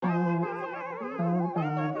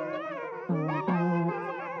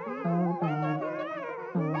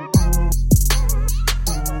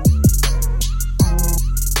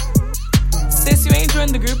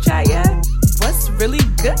in the group chat yet? What's really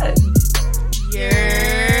good?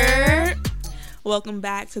 Yeah. Welcome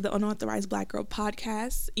back to the Unauthorized Black Girl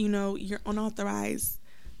Podcast. You know, your unauthorized,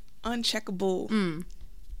 uncheckable,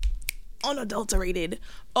 unadulterated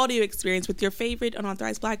audio experience with your favorite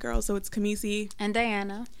unauthorized Black girl. So it's Kamisi and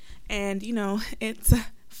Diana. And, you know, it's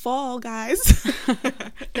fall, guys.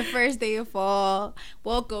 The first day of fall.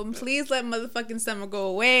 Welcome. Please let motherfucking summer go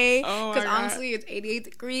away. Because honestly, it's 88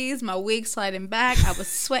 degrees. My wig sliding back. I was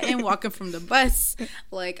sweating walking from the bus.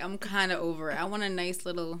 Like, I'm kind of over it. I want a nice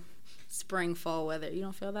little spring fall weather. You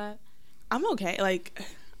don't feel that? I'm okay. Like,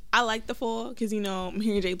 I like the fall because, you know,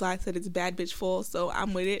 Mary J. Blige said it's bad bitch fall. So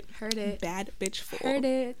I'm with it. Heard it. Bad bitch fall. Heard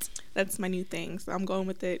it. That's my new thing. So I'm going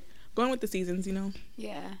with it. Going with the seasons, you know?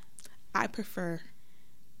 Yeah. I prefer.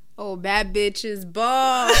 Oh, bad bitches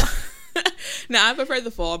ball. No, I prefer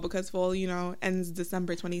the fall because fall, you know, ends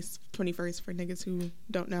December 21st for niggas who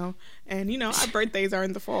don't know. And, you know, our birthdays are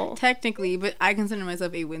in the fall. Technically, but I consider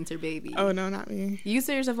myself a winter baby. Oh, no, not me. You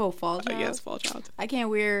consider yourself a fall child? Yes, fall child. I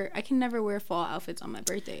can never wear fall outfits on my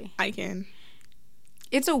birthday. I can.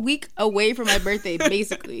 It's a week away from my birthday,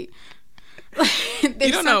 basically.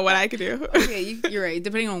 You don't know what I could do. Okay, you're right.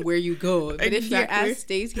 Depending on where you go. But if your ass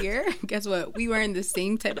stays here, guess what? We wearing the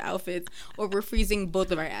same type of outfits, or we're freezing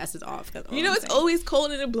both of our asses off. You know, it's always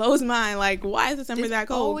cold and it blows mine. Like, why is December that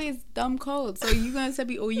cold? Always dumb cold. So you gonna tell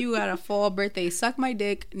me, oh, you got a fall birthday? Suck my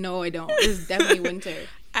dick. No, I don't. It's definitely winter.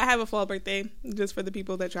 I have a fall birthday just for the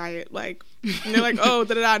people that try it. Like, and they're like, oh,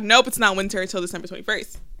 da-da-da. Nope, it's not winter until December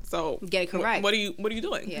 21st. So get correct. What are you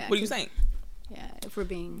doing? Yeah, what are you saying? Yeah, if we're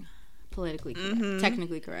being politically correct,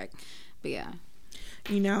 technically correct, but yeah,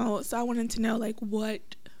 you know. So I wanted to know, like, what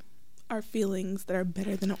are feelings that are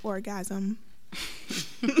better than an orgasm?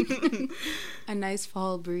 A nice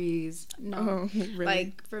fall breeze. No, really?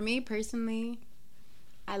 Like for me personally,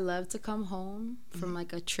 I love to come home from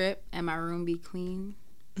like a trip and my room be clean.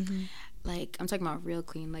 Like I'm talking about real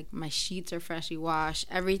clean. Like my sheets are freshly washed.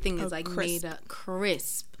 Everything is like crisp. made up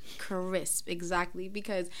crisp, exactly,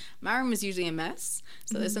 because my room is usually a mess.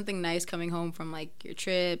 So there's something nice coming home from like your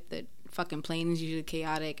trip. The fucking plane is usually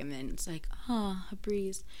chaotic, and then it's like, oh, a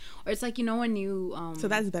breeze. Or it's like, you know, when you so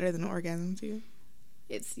that's better than an orgasm to you?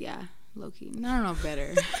 It's, yeah, low-key. I don't know,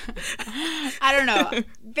 better. I don't know.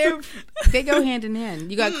 They go hand in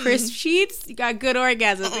hand. You got crisp sheets, you got good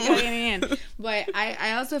orgasms. They go hand in hand. But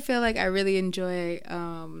I also feel like I really enjoy,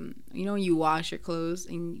 you know, when you wash your clothes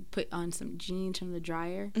and you put on some jeans from the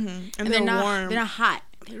dryer. And they're not warm. They're not hot.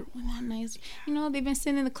 They're not nice. You know, they've been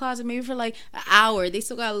sitting in the closet maybe for like an hour. They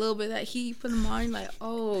still got a little bit of that heat. Put them on, like,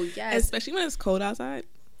 oh, yes. Especially when it's cold outside.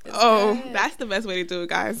 It's good. That's the best way to do it,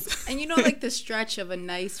 guys. And you know, like the stretch of a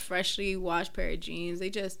nice, freshly washed pair of jeans,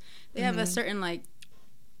 they have a certain, like,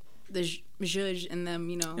 the zhuzh in them,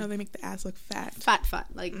 you know. No, they make the ass look fat. Fat.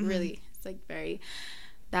 Like, really. It's like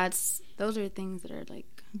those are things that are like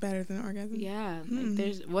better than orgasm. Yeah.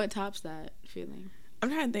 Like what tops that feeling? I'm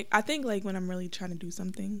trying to think. I think like when I'm really trying to do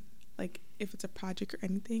something, like if it's a project or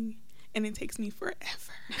anything, and it takes me forever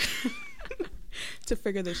to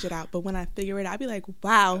figure this shit out. But when I figure it out, I'll be like,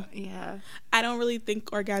 wow. Yeah. I don't really think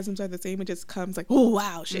orgasms are the same. It just comes like, oh,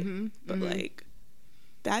 wow, shit. But like,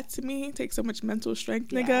 that to me takes so much mental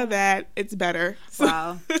strength, nigga, that it's better.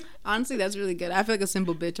 Wow. Honestly, that's really good. I feel like a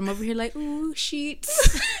simple bitch. I'm over here like, ooh,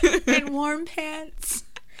 sheets and warm pants.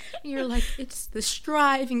 And you're like, it's the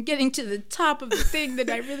strive and getting to the top of the thing that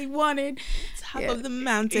I really wanted. Top of the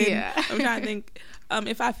mountain. Yeah. I'm trying to think.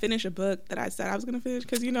 If I finish a book that I said I was going to finish,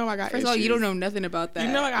 because you know I got issues. First of all, you don't know nothing about that.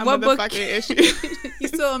 You know I got what motherfucking issues. You're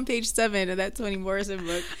still on page 7 of that Toni Morrison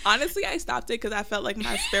book. Honestly, I stopped it because I felt like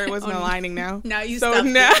my spirit wasn't aligning now. Now you so stopped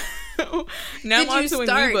now, it. Now I'm on to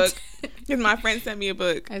a new book. Because my friend sent me a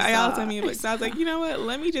book. Y'all sent me a book. So I was like, you know what?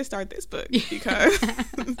 Let me just start this book. Because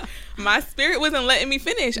my spirit wasn't letting me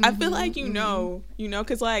finish. I feel like, you know,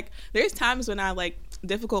 because like there's times when I like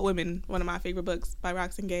Difficult Women, one of my favorite books by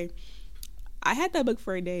Roxane Gay. I had that book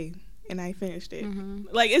for a day and I finished it.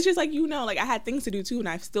 Like, it's just like, you know, like I had things to do too and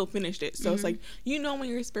I've still finished it. So it's like, you know, when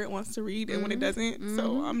your spirit wants to read and when it doesn't.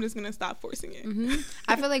 So I'm just going to stop forcing it.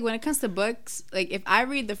 I feel like when it comes to books, like if I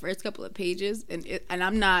read the first couple of pages and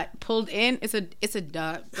I'm not pulled in, it's a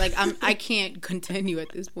dub. Like I can't continue at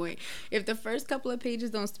this point. If the first couple of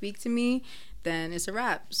pages don't speak to me, then it's a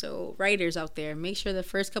wrap. So writers out there, make sure the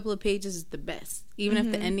first couple of pages is the best. Even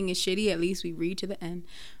if the ending is shitty, at least we read to the end.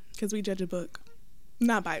 Because we judge a book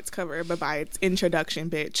not by its cover, but by its introduction,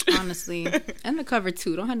 bitch. Honestly. And the cover,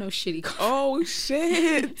 too. Don't have no shitty cover. Oh,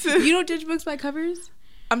 shit. You don't judge books by covers?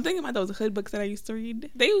 I'm thinking about those hood books that I used to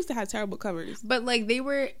read. They used to have terrible covers. But, like, they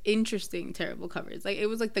were interesting, terrible covers. Like, it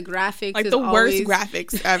was, like, the graphics. Like, the worst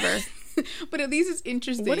graphics ever. But at least it's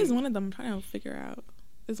interesting. What is one of them? I'm trying to figure out.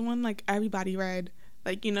 There's one like everybody read.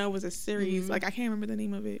 Like, you know, it was a series. Like, I can't remember the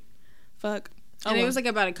name of it. Fuck. And it was like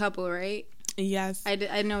about a couple, right? Yes. I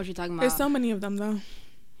know what you're talking about. There's so many of them, though.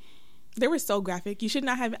 They were so graphic. You should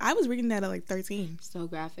not have. I was reading that at like 13. So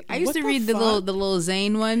graphic. I used to read the little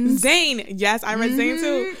Zane ones. Zane. Yes, I read Zane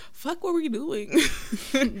too. Fuck, what were you doing?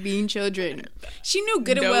 Being children. She knew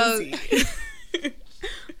good and well.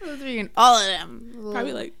 I was reading all of them.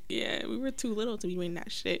 Probably like, yeah, we were too little to be reading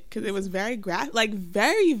that shit because it was very graphic, like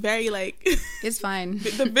very, very like. It's fine.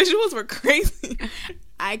 The visuals were crazy.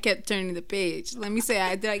 I kept turning the page. Let me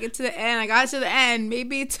say, did I get to the end? I got to the end.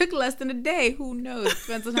 Maybe it took less than a day. Who knows?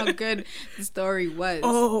 Depends on how good the story was.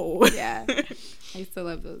 Oh. Yeah. I still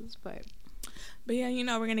love those. But yeah, you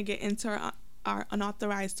know, we're going to get into our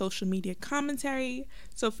unauthorized social media commentary.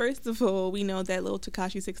 So first of all, we know that little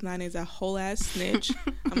Tekashi 6ix9ine is a whole ass snitch.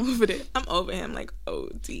 I'm over him like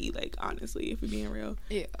OD, like honestly, if we're being real.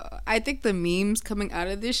 Yeah, I think the memes coming out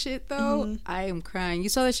of this shit though, I am crying. You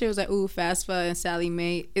saw that shit, was like, ooh, FAFSA and Sally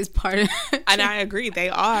Mae is part of and I agree, they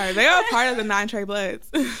are part of the 9 Trey Bloods.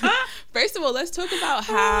 First of all, let's talk about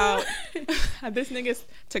how this nigga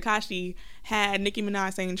Tekashi had Nicki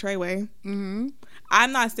Minaj saying Treyway.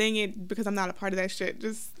 I'm not saying it because I'm not a part of that shit.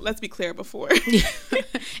 Just let's be clear before.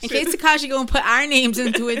 In case Tekashi gonna put our names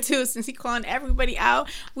into it too, since he calling everybody out,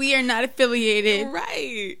 we are not affiliated.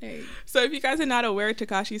 Right. Hey. So if you guys are not aware,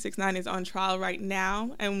 Tekashi 6ix9ine is on trial right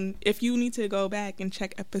now, and if you need to go back and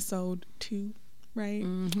check episode 2, right,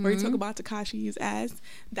 where we talk about Tekashi's ass,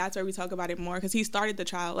 that's where we talk about it more, because he started the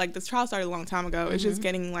trial. Like, this trial started a long time ago. It's just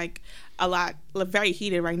getting like very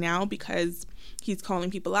heated right now because he's calling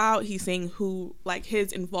people out. He's saying who, like,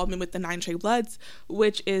 his involvement with the 9 Trey Bloods,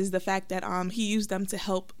 which is the fact that he used them to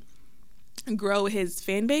help grow his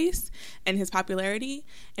fan base and his popularity,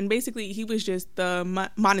 and basically he was just the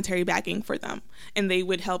monetary backing for them, and they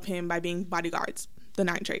would help him by being bodyguards, the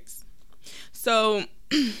 9 Treys. So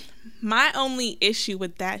my only issue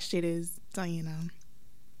with that shit is, Diana,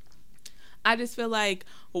 I just feel like,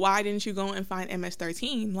 why didn't you go and find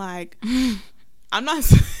MS-13? Like, I'm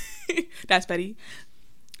not. That's petty.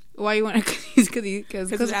 Why you want to? Because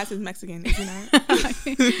his ass is Mexican. Is he not?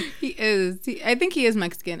 He is. I think he is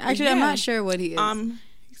Mexican. Actually, yeah. I'm not sure what he is.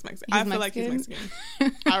 He's Mexican. I feel like he's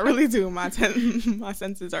Mexican. I really do. My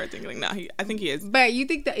senses are tingling now. I think he is. But you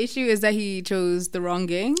think the issue is that he chose the wrong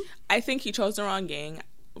gang? I think he chose the wrong gang.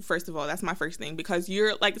 First of all, that's my first thing, because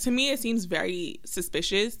you're like, to me it seems very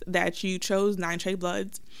suspicious that you chose 9 Trey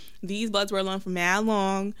Bloods. These Bloods were alone for mad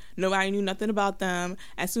long. Nobody knew nothing about them.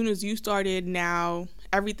 As soon as you started, now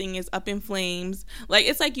everything is up in flames. Like,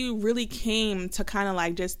 it's like you really came to kind of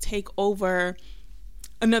like just take over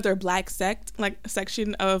another black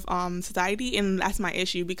section of society, and that's my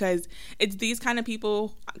issue, because it's these kind of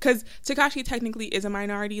people, because Tekashi technically is a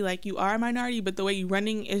minority, like you are a minority, but the way you're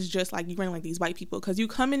running is just like you running like these white people, because you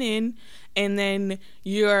coming in and then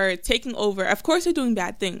you're taking over. Of course you're doing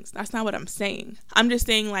bad things, that's not what I'm saying. I'm just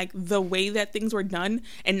saying, like, the way that things were done,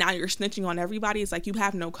 and now you're snitching on everybody. It's like you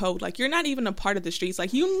have no code, like you're not even a part of the streets,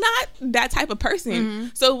 like you're not that type of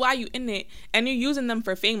person. So why you in it? And you're using them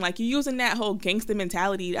for fame, like you're using that whole gangster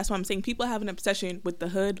mentality. That's what I'm saying. People have an obsession with the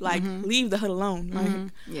hood. Like, leave the hood alone.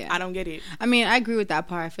 Like, yeah. I don't get it. I mean, I agree with that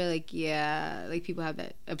part. I feel like, yeah, like people have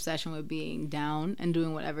that obsession with being down and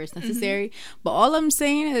doing whatever is necessary. But all I'm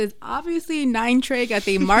saying is, obviously 9 Trey got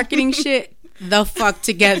their marketing shit the fuck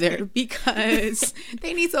together, because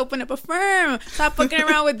they need to open up a firm. Stop fucking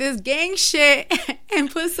around with this gang shit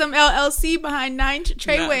and put some LLC behind 9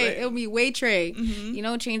 Treyway. It'll be Way Trey. You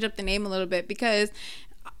know, change up the name a little bit, because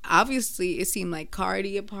obviously it seemed like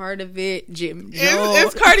Cardi a part of it. Jim Jones.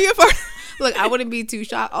 It's Cardi a part. Look, I wouldn't be too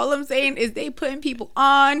shocked. All I'm saying is they putting people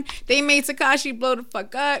on. They made Tekashi blow the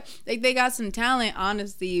fuck up. Like, they got some talent,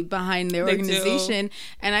 honestly, behind their organization.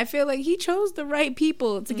 And I feel like he chose the right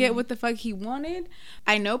people to get what the fuck he wanted.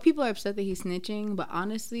 I know people are upset that he's snitching, but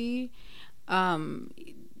honestly,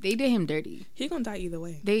 they did him dirty. He gonna die either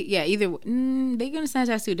way. They gonna send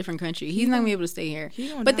us to a different country. He's not gonna be able to stay here.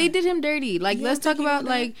 But they did him dirty. Like, let's talk about,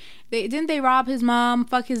 like, didn't they rob his mom,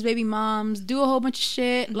 fuck his baby moms, do a whole bunch of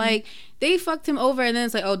shit? Like, they fucked him over, and then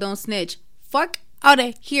it's like, oh, don't snitch. Fuck out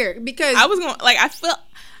of here. Because I was gonna, like,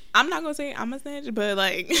 I'm not gonna say I'm a snitch, but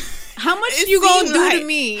like, how much you gonna do to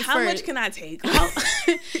me? How much can I take?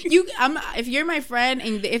 If you're my friend,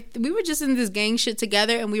 and if we were just in this gang shit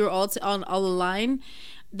together, and we were all on all line,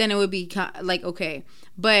 then it would be like, okay.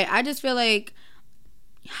 But I just feel like,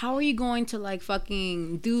 how are you going to, like,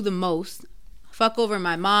 fucking do the most, fuck over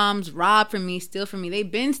my moms, rob from me, steal from me.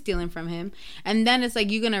 They've been stealing from him. And then it's like,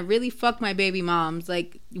 you're gonna really fuck my baby moms.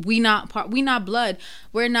 Like, we not blood.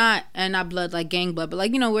 We're not, and not blood like gang blood, but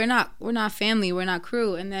like, you know, we're not family, we're not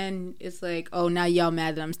crew. And then it's like, oh, now y'all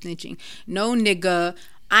mad that I'm snitching. No, nigga,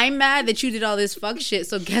 I'm mad that you did all this fuck shit.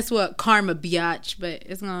 So guess what? Karma, biatch. But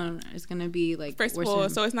it's gonna be like, first of all,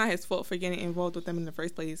 so it's not his fault for getting involved with them in the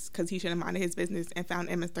first place, because he should have minded his business and found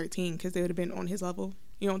MS-13, because they would have been on his level.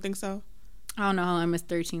 You don't think so? I don't know how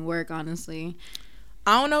MS-13 work, honestly.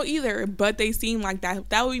 I don't know either, but they seem like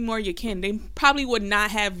that would be more your kin. They probably would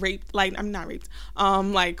not have raped, like, I'm not raped,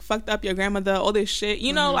 like fucked up your grandmother, all this shit.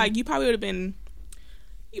 You know, like, you probably would have been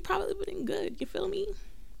good. You feel me?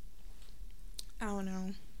 I don't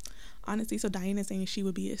know. Honestly, so Diana's saying she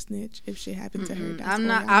would be a snitch if shit happened to her. I'm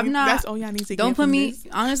not. That's all y'all need to don't put me.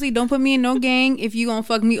 Honestly, don't put me in no gang if you gonna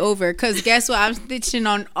fuck me over. Cause guess what? I'm snitching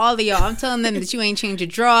on all of y'all. I'm telling them that you ain't change your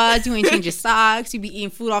drawers, you ain't change your socks, you be eating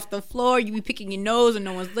food off the floor, you be picking your nose and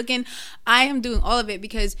no one's looking. I am doing all of it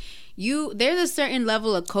because there's a certain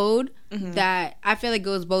level of code that I feel like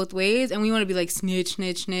goes both ways, and we want to be like snitch,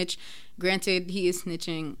 snitch, snitch. Granted, he is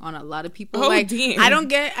snitching on a lot of people. Oh, like, damn. I don't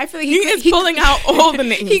get. I feel like he is pulling out all the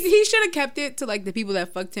names. He should have kept it to like the people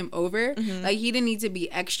that fucked him over. Like, he didn't need to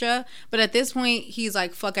be extra. But at this point, he's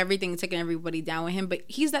like, fuck everything, taking everybody down with him. But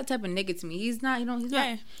he's that type of nigga to me. He's not.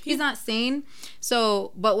 He's not sane.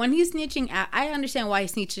 So, but when he's snitching, I understand why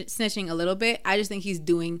he's snitching a little bit. I just think he's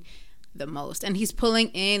doing the most, and he's pulling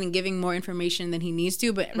in and giving more information than he needs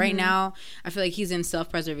to. But right now, I feel like he's in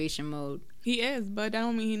self-preservation mode. He is, but that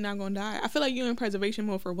don't mean he's not gonna die. I feel like you're in preservation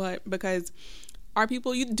mode for what? Because our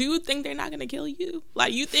people, you do think they're not gonna kill you.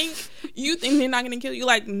 Like, you think they're not gonna kill you.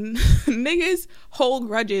 Like, niggas hold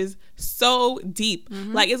grudges so deep.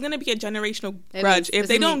 Like, it's gonna be a generational grudge. If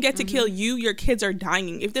they don't get to kill you, your kids are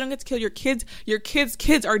dying. If they don't get to kill your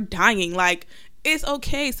kids are dying. Like, it's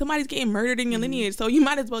okay. Somebody's getting murdered in your lineage, so you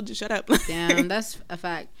might as well just shut up. Damn, that's a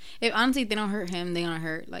fact. If honestly, if they don't hurt him, they're gonna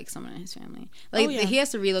hurt like someone in his family. Like, he has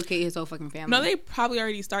to relocate his whole fucking family. No, they probably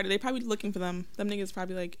already started. They probably looking for them. Them niggas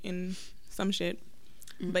probably like in some shit.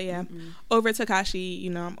 But yeah, over Tekashi, you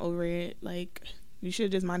know, I'm over it. Like, you should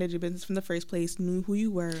have just minded your business from the first place, knew who you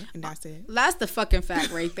were, and that's it. That's the fucking fact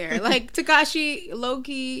right there. Like, Tekashi,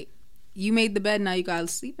 low-key, you made the bed, now you gotta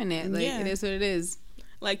sleep in it. Like, it is what it is.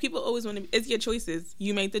 Like, people always want to... It's your choices.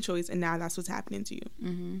 You made the choice, and now that's what's happening to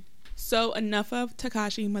you. So, enough of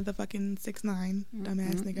Tekashi motherfucking 6ix9ine.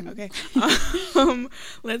 Dumbass nigga. Okay.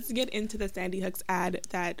 Let's get into the Sandy Hooks ad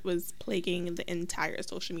that was plaguing the entire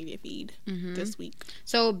social media feed this week.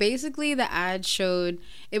 So, basically, the ad showed...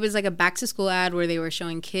 It was like a back-to-school ad where they were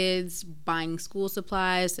showing kids buying school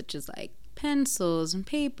supplies, such as, like, pencils and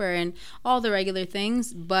paper and all the regular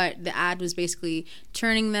things, but the ad was basically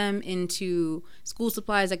turning them into school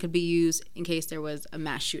supplies that could be used in case there was a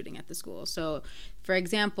mass shooting at the school. So, for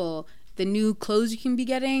example, the new clothes you can be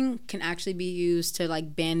getting can actually be used to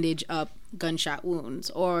like bandage up gunshot wounds,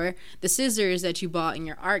 or the scissors that you bought in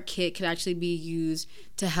your art kit could actually be used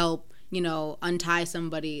to help, you know, untie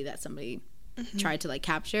somebody that somebody tried to like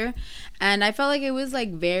capture. And I felt like it was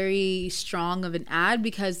like very strong of an ad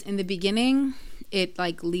because in the beginning it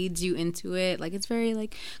like leads you into it, like it's very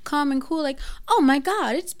like calm and cool, like, oh my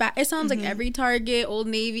god, it's bad. It sounds like every Target, Old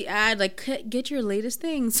Navy ad, like get your latest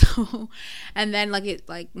thing. So, and then like it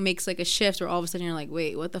like makes like a shift where all of a sudden you're like,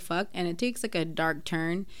 wait, what the fuck? And it takes like a dark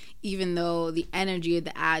turn, even though the energy of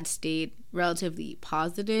the ad stayed relatively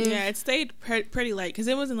positive. Yeah, it stayed pretty light because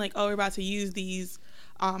it wasn't like, oh, we're about to use these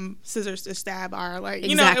scissors to stab our, like,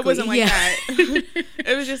 you know, it wasn't like that.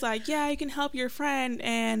 It was just like, yeah, you can help your friend,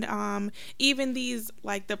 and even these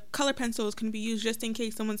like the color pencils can be used just in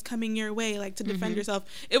case someone's coming your way, like to defend yourself.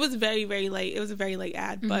 It was very, very light. It was a very light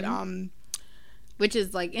ad, but which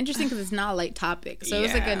is like interesting because it's not a light topic, so it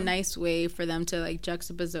was like a nice way for them to like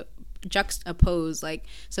juxtapose like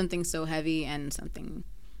something so heavy and something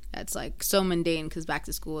that's like so mundane, because back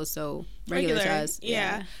to school is so regular to us.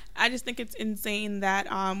 Yeah. I just think it's insane that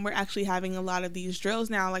we're actually having a lot of these drills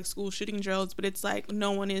now, like school shooting drills, but it's like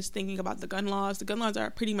no one is thinking about the gun laws. The gun laws are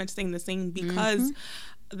pretty much staying the same because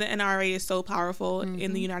the NRA is so powerful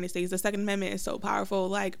in the United States. The Second Amendment is so powerful.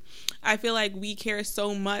 Like, I feel like we care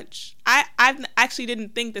so much. I actually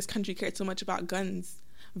didn't think this country cared so much about guns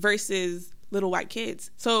versus little white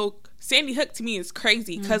kids. So Sandy Hook to me is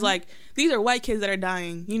crazy because like these are white kids that are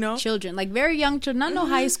dying, you know, children, like very young children, not no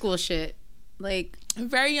high school shit, like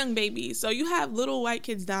very young babies. So you have little white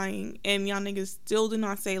kids dying and y'all niggas still do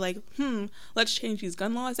not say like, let's change these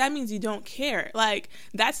gun laws. That means you don't care. Like,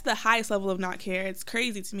 that's the highest level of not care. It's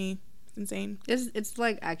crazy to me. It's insane. It's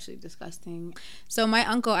like actually disgusting. So my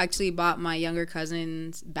uncle actually bought my younger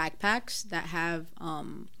cousins backpacks that have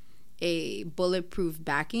a bulletproof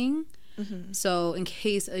backing. Mm-hmm. So in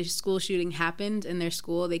case a school shooting happened in their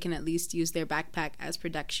school, they can at least use their backpack as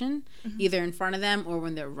protection, mm-hmm. either in front of them or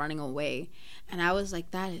when they're running away. And I was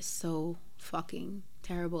like, that is so fucking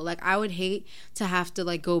terrible. Like, I would hate to have to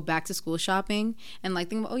like go back to school shopping and like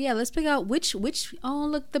think, oh yeah, let's pick out which oh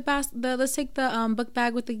look let's take the book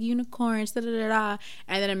bag with the unicorns, da da da da.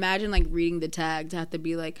 And then imagine like reading the tag to have to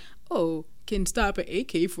be like, oh, can stop at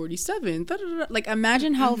AK-47, da da da. Like,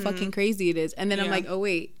 imagine how mm-hmm. fucking crazy it is. And then I'm like, oh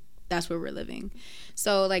wait, that's where we're living.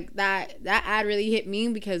 So like that ad really hit me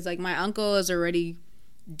because like my uncle is already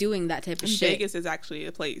doing that type of shit. Vegas is actually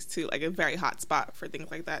a place too, like a very hot spot for things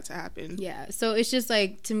like that to happen. Yeah, so it's just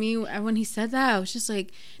like, to me, when he said that, I was just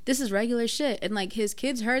like, this is regular shit. And like his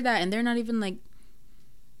kids heard that and they're not even like,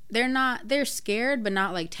 they're scared but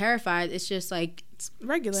not like terrified. It's just like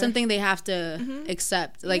regular, something they have to mm-hmm.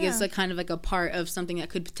 accept. Like, it's like kind of like a part of something that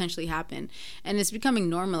could potentially happen, and it's becoming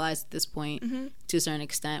normalized at this point mm-hmm. to a certain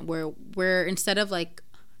extent, where instead of like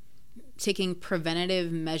taking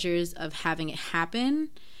preventative measures of having it happen,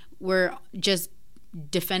 we're just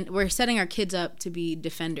we're setting our kids up to be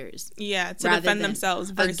defenders. Yeah, to defend themselves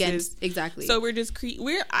versus against, exactly. So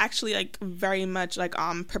we're actually like very much like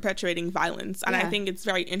perpetuating violence, and I think it's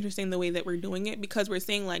very interesting the way that we're doing it, because we're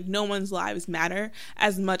saying like no one's lives matter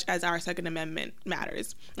as much as our Second Amendment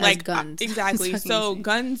matters. As like guns. Exactly. So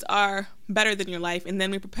guns are better than your life, and then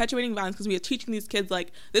we're perpetuating violence because we are teaching these kids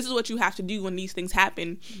like this is what you have to do when these things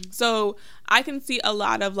happen. Mm-hmm. So I can see a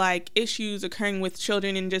lot of like issues occurring with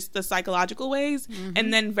children in just the psychological ways, mm-hmm.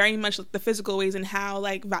 and then very much like the physical ways and how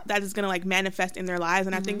like that is going to like manifest in their lives.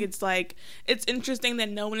 And mm-hmm. I think it's like, it's interesting that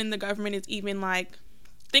no one in the government is even like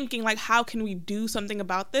thinking like, how can we do something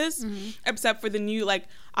about this, mm-hmm. except for the new, like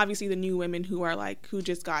obviously the new women who are like, who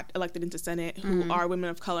just got elected into Senate, who mm-hmm. are women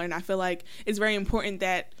of color. And I feel like it's very important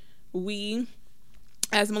that we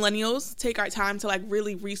as millennials take our time to like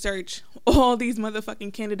really research all these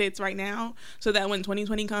motherfucking candidates right now, so that when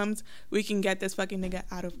 2020 comes, we can get this fucking nigga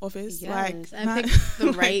out of office. Yes, like, and pick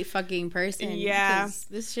the right fucking person. Yeah,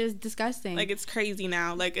 this shit is disgusting. Like, it's crazy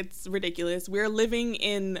now. Like, it's ridiculous. We're living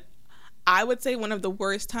in, I would say, one of the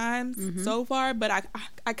worst times mm-hmm. so far, but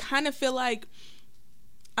I kind of feel like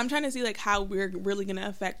I'm trying to see like how we're really gonna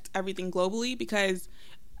affect everything globally, because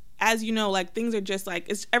as you know, like, things are just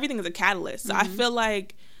like, everything is a catalyst. So mm-hmm. I feel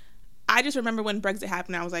like, I just remember when Brexit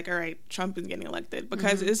happened, I was like, all right, Trump is getting elected,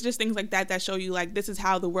 because mm-hmm. it's just things like that show you like this is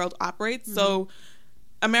how the world operates. Mm-hmm. So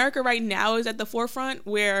America right now is at the forefront,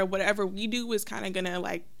 where whatever we do is kind of gonna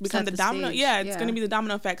like become the domino. Stage. Yeah, it's gonna be the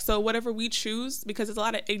domino effect. So whatever we choose, because there's a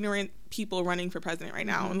lot of ignorant people running for president right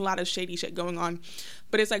now, mm-hmm. and a lot of shady shit going on,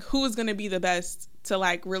 but it's like, who is gonna be the best to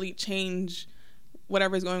like really change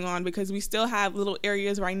whatever's going on, because we still have little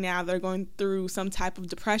areas right now that are going through some type of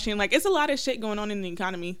depression. Like, it's a lot of shit going on in the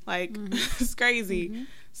economy. Like, mm-hmm. it's crazy. Mm-hmm.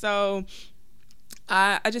 So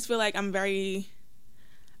I just feel like I'm very,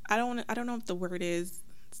 I don't know if the word is,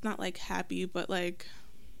 it's not like happy, but like,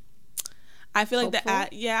 I feel like hopeful?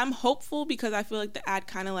 The ad, I'm hopeful, because I feel like the ad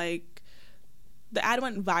kind of like, the ad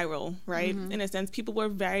went viral, right? Mm-hmm. In a sense, people were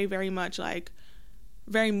very, very much like,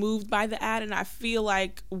 very moved by the ad, and I feel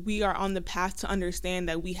like we are on the path to understand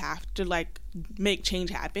that we have to like make change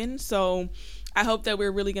happen. So I hope that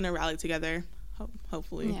we're really gonna rally together,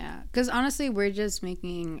 hopefully. Yeah, because honestly, we're just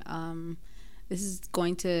making this is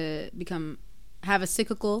going to have a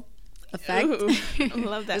cyclical effect. Ooh, I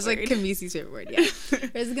love that. It's word. Like Kamisi's favorite word. Yeah,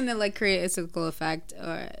 it's gonna like create a cyclical effect,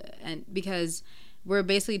 and because we're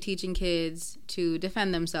basically teaching kids to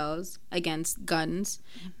defend themselves against guns,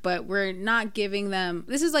 but we're not giving them,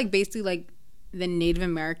 this is like basically like the Native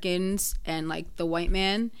Americans and like the white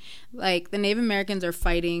man. Like, the Native Americans are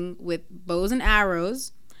fighting with bows and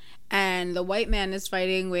arrows, and the white man is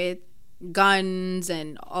fighting with guns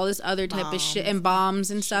and all this other type of shit, and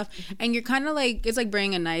bombs and stuff. And you're kind of like, it's like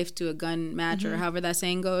bringing a knife to a gun match, mm-hmm. or however that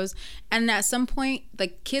saying goes. And at some point,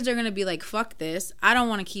 like, kids are gonna be like, fuck this, I don't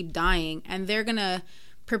want to keep dying, and they're gonna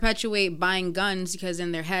perpetuate buying guns, because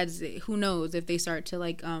in their heads, who knows if they start to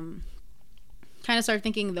like kind of start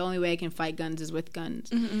thinking the only way I can fight guns is with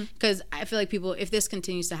guns. Because mm-hmm. I feel like people, if this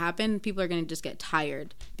continues to happen, people are gonna just get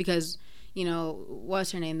tired, because, you know,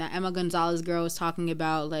 what's her name? That Emma Gonzalez girl was talking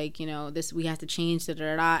about, like, you know, this, we have to change, da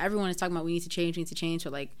da da. Everyone is talking about we need to change,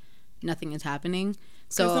 but like, nothing is happening.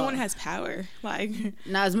 So someone has power, like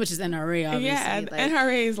not as much as NRA, obviously. Yeah,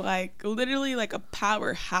 NRA is like literally like a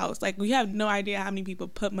powerhouse. Like we have no idea how many people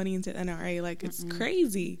put money into NRA. Like it's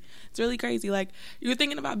crazy. It's really crazy. Like you're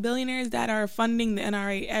thinking about billionaires that are funding the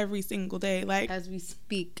NRA every single day. Like as we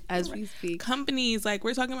speak, companies, like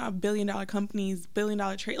we're talking about $1 billion companies, $1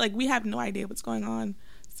 billion trade. Like we have no idea what's going on.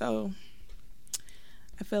 So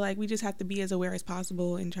I feel like we just have to be as aware as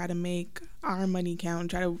possible and try to make our money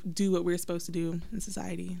count, try to do what we're supposed to do in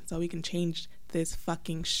society so we can change this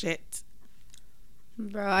fucking shit.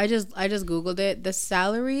 Bro, I just Googled it. The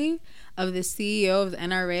salary of the CEO of the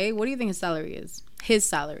NRA, what do you think his salary is? His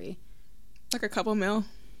salary. Like a couple mil.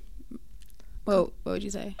 What would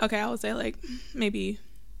you say? Okay, I would say like maybe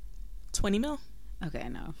 20 mil. Okay,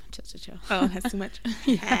 no, chill. Oh, that's too much.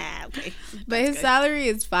 Yeah, okay. But his salary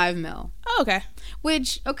is 5 mil. Oh, okay.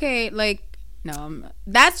 Which, okay, like, no,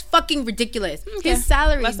 that's fucking ridiculous. Okay. His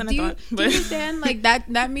salary. Less than I thought. Do you understand? Like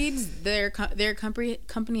that means their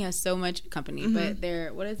company has so much but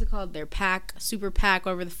their, what is it called? Their PAC, super PAC,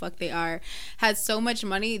 whatever the fuck they are, has so much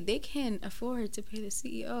money they can afford to pay the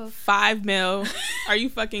CEO 5 mil. Are you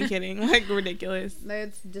fucking kidding? Like ridiculous.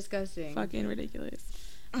 That's disgusting. Fucking ridiculous.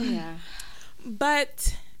 Yeah.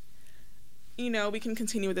 But, you know, we can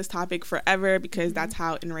continue with this topic forever because that's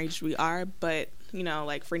how enraged we are. But, you know,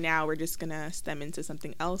 like for now, we're just going to stem into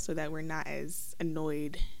something else so that we're not as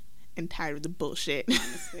annoyed and tired of the bullshit.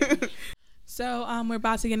 So we're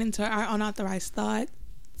about to get into our unauthorized thoughts.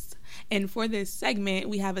 And for this segment,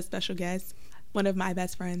 we have a special guest, one of my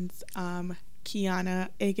best friends, Kiana,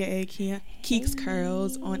 aka Keeks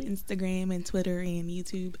Curls on Instagram and Twitter and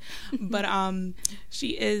YouTube. But she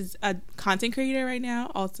is a content creator right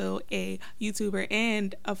now, also a YouTuber,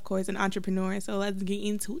 and of course an entrepreneur. So let's get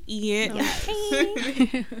into it.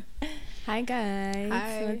 Hey. Hi guys.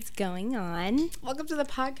 Hi. What's going on? Welcome to the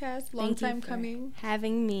podcast. Long time coming.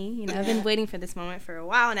 Having me. You know, I've been waiting for this moment for a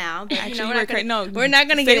while now. But Actually, we're not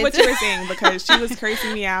gonna get into what you were saying because she was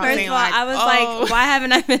cursing me out. First saying of all, like, I was like, why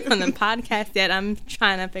haven't I been on the podcast yet? I'm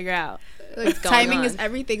trying to figure out. Timing is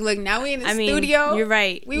everything. Look, now we in the studio. You're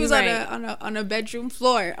right. We was on a bedroom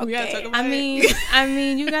floor. Okay. We gotta talk about I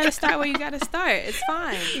mean, you gotta start where you gotta start. It's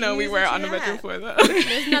fine. No, we were on the bedroom floor though.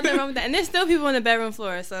 There's nothing wrong with that, and there's still people on the bedroom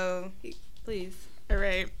floor. So please. All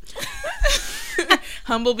right.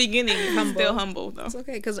 Humble beginning. Still humble though. It's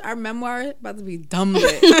okay because our memoir is about to be dumb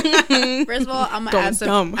lit. First of all, I'm gonna add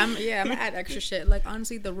some. I'm gonna add extra shit. Like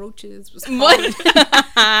honestly, the roaches was what?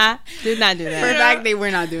 Did not do that. For a fact, they were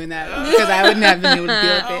not doing that because I wouldn't have been able to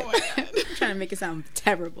deal with it. I'm trying to make it sound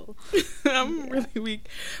terrible. I'm really weak.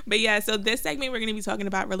 But yeah, so this segment we're gonna be talking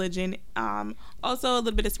about religion, also a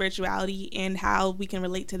little bit of spirituality and how we can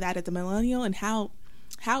relate to that as a millennial and how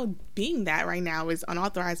being that right now is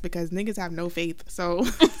unauthorized because niggas have no faith. So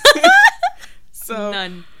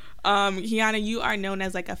none. Kiana, you are known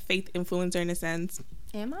as like a faith influencer in a sense.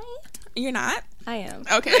 Am I? You're not? I am.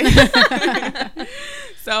 Okay.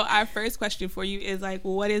 So our first question for you is like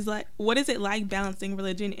what is it like balancing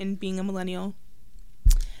religion and being a millennial?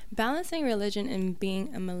 Balancing religion and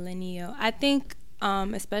being a millennial. I think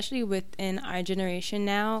especially within our generation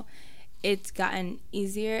now, it's gotten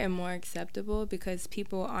easier and more acceptable because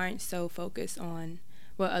people aren't so focused on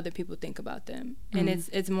what other people think about them. And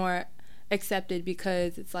it's more accepted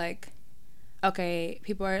because it's like, okay,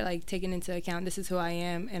 people are like taking into account this is who I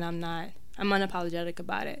am and I'm unapologetic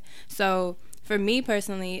about it. So for me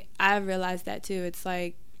personally, I've realized that too. It's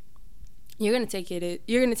like you're gonna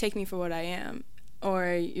take me for what I am,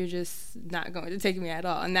 or you're just not going to take me at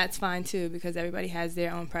all. And that's fine too, because everybody has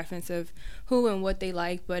their own preference of who and what they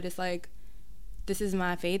like. But it's like, this is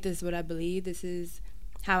my faith, this is what I believe, this is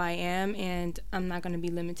how I am, and I'm not going to be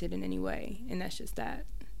limited in any way. And that's just that.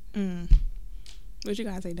 What you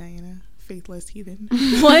gotta say, Diana? Faithless heathen.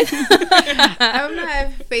 What? I'm not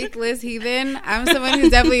a faithless heathen. I'm someone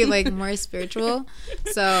who's definitely like more spiritual.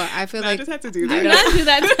 So I feel like I just have to do that. I don't do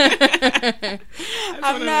that.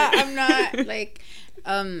 I'm not like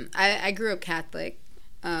I grew up Catholic.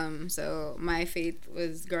 So my faith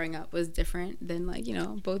growing up was different than like, you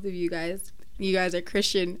know, both of you guys. You guys are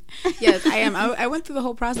Christian. Yes, I am. I went through the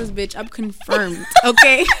whole process, bitch. I'm confirmed.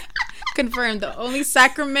 Okay? Confirmed. The only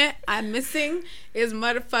sacrament I'm missing is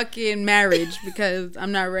motherfucking marriage because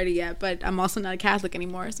I'm not ready yet. But I'm also not a Catholic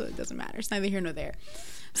anymore, so it doesn't matter. It's neither here nor there.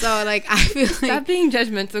 So, like, I feel like... Stop being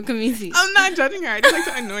judgmental, Kamisi. I'm not judging her. I just like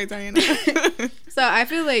to annoy Diana. So, I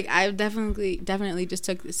feel like I definitely just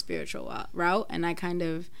took the spiritual route, and I kind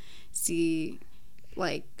of see,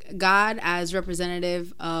 like, God as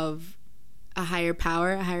representative of a higher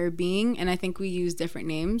power, a higher being, and I think we use different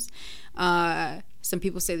names. some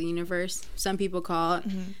people say the universe. Some people call it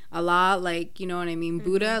Allah, like, you know what I mean?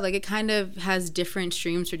 Buddha. Like, it kind of has different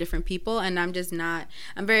streams for different people. And I'm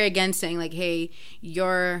very against saying, like, hey,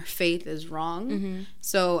 your faith is wrong.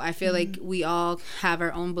 So I feel like we all have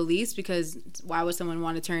our own beliefs, because why would someone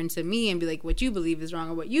want to turn to me and be like, what you believe is wrong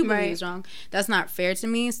or what you believe is wrong? That's not fair to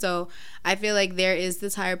me. So I feel like there is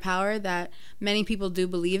this higher power that many people do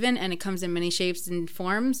believe in, and it comes in many shapes and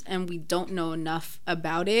forms, and we don't know enough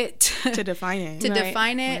about it to define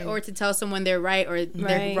it. Or to tell someone they're right or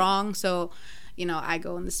they're wrong. So, you know, I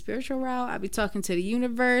go in the spiritual route. I be talking to the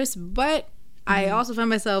universe, but I also find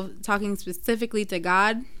myself talking specifically to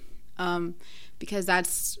God, because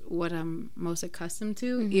that's what I'm most accustomed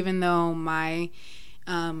to, even though my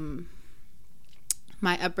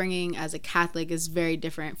upbringing as a Catholic is very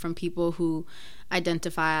different from people who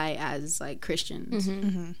identify as like Christians.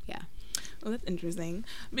 Yeah. Well, that's interesting,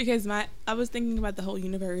 because I was thinking about the whole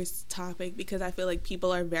universe topic, because I feel like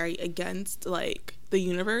people are very against like the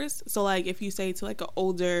universe. So like if you say to like an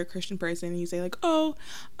older Christian person, and you say like, oh,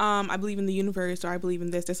 I believe in the universe, or I believe in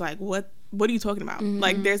this, it's like, what are you talking about?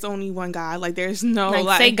 Like, there's only one God. Like, there's no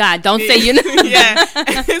like say God, don't say universe. Yeah.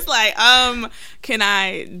 It's like, can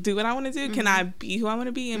I do what I want to do? Can I be who I want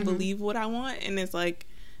to be and believe what I want? And it's like,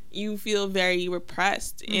 you feel very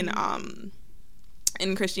repressed in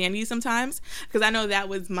Christianity sometimes, because I know that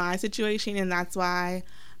was my situation, and that's why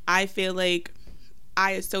I feel like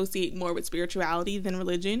I associate more with spirituality than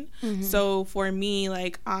religion. So for me,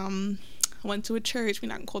 like, went to a church, we're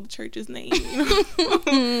not gonna call the church's name, you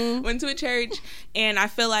know? Went to a church, and I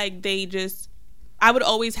feel like I would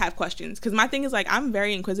always have questions, because my thing is like, I'm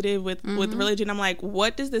very inquisitive with religion. I'm like,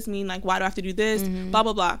 what does this mean? Like, why do I have to do this? Blah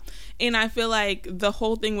blah blah. And I feel like the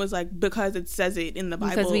whole thing was like, because it says it in the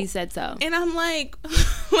Bible, because we said so. And I'm like,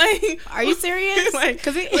 are you serious? Like,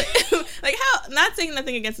 like how? Not saying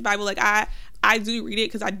nothing against the Bible. Like, I do read it,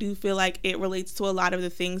 because I do feel like it relates to a lot of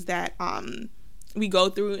the things that we go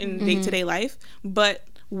through in day-to-day life, but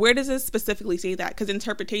where does it specifically say that? Because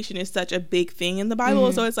interpretation is such a big thing in the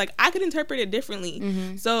Bible. So it's like, I could interpret it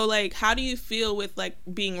differently. So like, how do you feel with like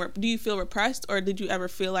do you feel repressed, or did you ever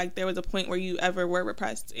feel like there was a point where you ever were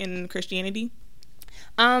repressed in Christianity?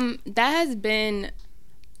 That has been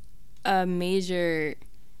a major,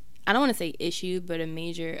 I don't want to say issue, but a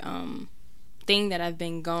major thing that I've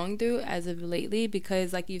been going through as of lately,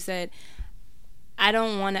 because like you said, I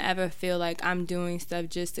don't want to ever feel like I'm doing stuff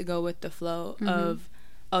just to go with the flow of,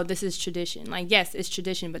 oh, this is tradition. Like, yes, it's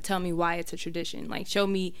tradition, but tell me why it's a tradition. Like, show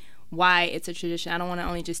me why it's a tradition. I don't want to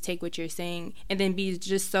only just take what you're saying and then be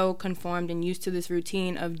just so conformed and used to this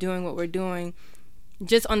routine of doing what we're doing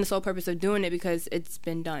just on the sole purpose of doing it because it's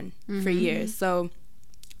been done for years. So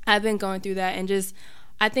I've been going through that, and just,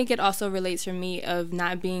 I think it also relates for me of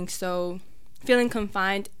not being so, feeling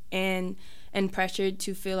confined and pressured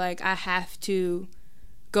to feel like I have to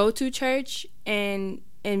go to church and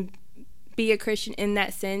be a Christian in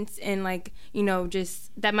that sense, and like, you know,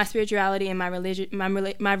 just that my spirituality and my religion,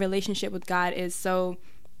 my relationship with God is so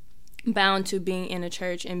bound to being in a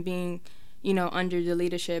church and being, you know, under the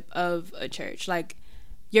leadership of a church. Like,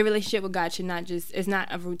 your relationship with God should not just, it's not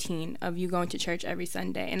a routine of you going to church every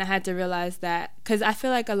Sunday. And I had to realize that, because I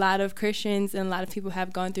feel like a lot of Christians and a lot of people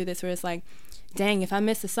have gone through this, where it's like, dang, if I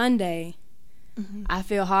miss a Sunday, I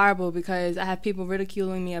feel horrible, because I have people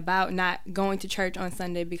ridiculing me about not going to church on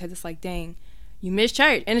Sunday, because it's like, dang, you missed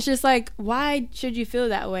church. And it's just like, why should you feel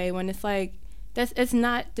that way when it's like, it's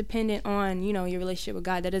not dependent on, you know, your relationship with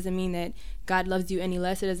God. That doesn't mean that God loves you any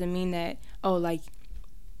less. It doesn't mean that, oh, like,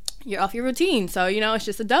 you're off your routine, so, you know, it's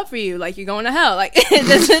just a dub for you, like, you're going to hell. Like, it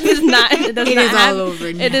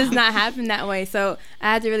does not happen that way. So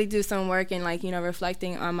I had to really do some work and, like, you know,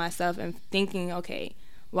 reflecting on myself and thinking, okay,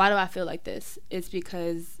 why do I feel like this? It's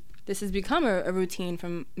because this has become a routine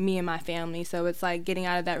from me and my family. So it's like, getting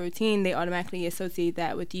out of that routine, they automatically associate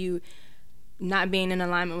that with you not being in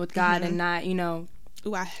alignment with God and not, you know.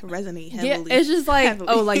 Ooh, I resonate heavily. Yeah, it's just like,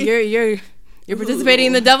 oh, like, you're participating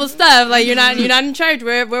in the devil's stuff. Like, you're not in church.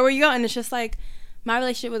 Where were you going? And it's just like, my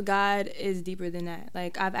relationship with God is deeper than that.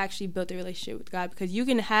 Like, I've actually built a relationship with God, because you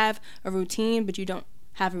can have a routine, but you don't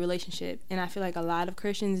have a relationship. And I feel like a lot of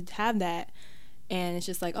Christians have that. And it's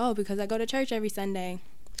just like, oh, because I go to church every Sunday,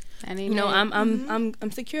 and you know,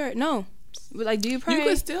 I'm secure. No, like, do you pray?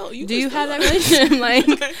 Do you have that relationship? Like,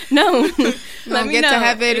 no. Let me get to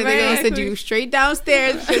heaven, and they're gonna send you straight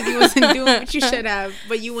downstairs because you wasn't doing what you should have,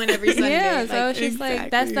 but you went every Sunday. Yeah, so it's just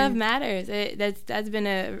like, that stuff matters. That's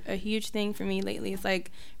been a huge thing for me lately. It's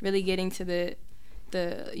like really getting to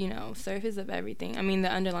the, you know, surface of everything. I mean,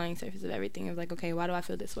 the underlying surface of everything is like, okay, why do I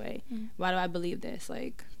feel this way? Why do I believe this?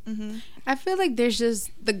 Like, I feel like there's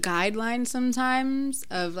just the guidelines sometimes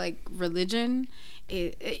of like religion.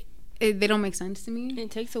 They don't make sense to me.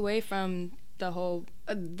 It takes away from the whole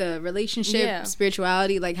the relationship,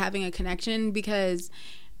 spirituality, like having a connection, because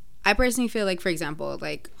I personally feel like, for example,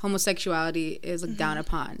 like homosexuality is looked down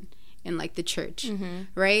upon in like the church,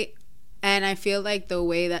 right? And I feel like the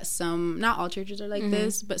way that some, not all churches are like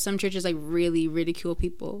this, but some churches like really ridicule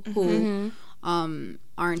people who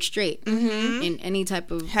aren't straight in any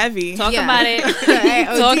type of heavy. Talk about it.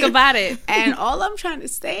 Talk about it. And all I'm trying to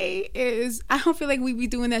say is, I don't feel like we be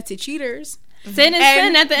doing that to cheaters. Sin is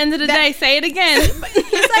sin at the end of the day. Say it again.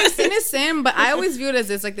 It's like sin is sin, but I always view it as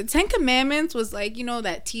this. Like the 10 Commandments was like, you know,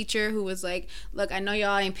 that teacher who was like, look, I know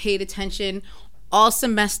y'all ain't paid attention all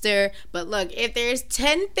semester, but look, if there's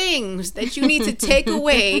 10 things that you need to take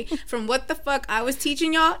away from what the fuck I was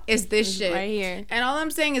teaching y'all, is this shit right here. And all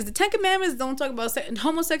I'm saying is the 10 Commandments don't talk about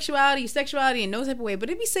homosexuality, sexuality in no type of way, but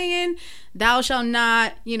it be saying thou shalt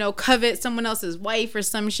not, you know, covet someone else's wife or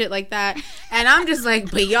some shit like that. And I'm just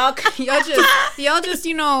like, but y'all just,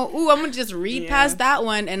 you know, I'm gonna just read past that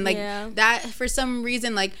one, and like that for some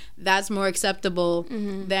reason, like that's more acceptable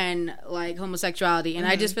than like homosexuality. And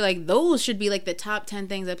I just feel like those should be like the top 10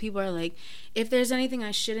 things that people are like, if there's anything I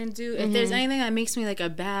shouldn't do, if there's anything that makes me like a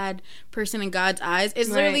bad person in God's eyes, it's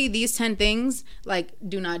literally these 10 things, like,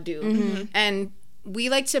 do not do. And we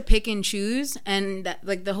like to pick and choose, and that,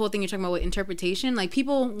 like the whole thing you're talking about with interpretation, like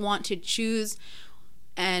people want to choose,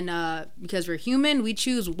 and because we're human, we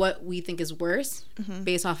choose what we think is worse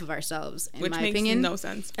based off of ourselves, in which my makes opinion. no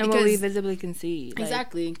sense. And what we visibly can see.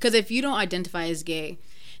 Exactly. Because if you don't identify as gay,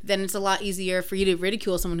 then it's a lot easier for you to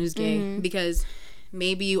ridicule someone who's gay, because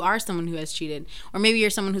maybe you are someone who has cheated, or maybe you're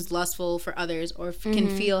someone who's lustful for others, or can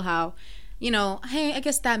feel how, you know, hey, I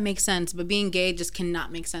guess that makes sense, but being gay just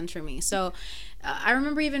cannot make sense for me. So I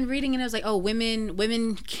remember even reading, and it was like, oh,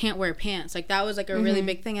 women can't wear pants. Like that was like a really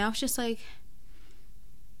big thing. I was just like,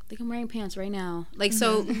 I think I'm wearing pants right now. Like,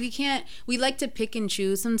 so we like to pick and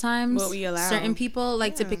choose sometimes. What we allow. Certain people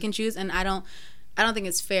like to pick and choose, and I don't think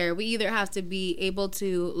it's fair. We either have to be able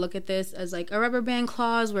to look at this as like a rubber band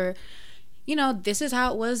clause where, you know, this is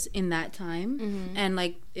how it was in that time, and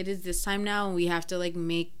like it is this time now, and we have to like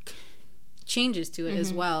make changes to it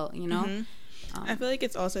as well, you know. I feel like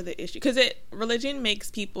it's also the issue because religion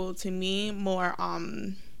makes people, to me, more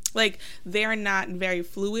like they're not very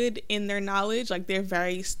fluid in their knowledge. Like they're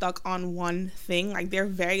very stuck on one thing. Like they're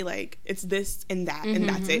very like, it's this and that and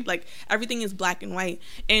that's it. Like everything is black and white.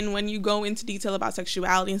 And when you go into detail about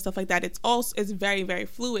sexuality and stuff like that, it's very, very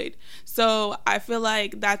fluid. So I feel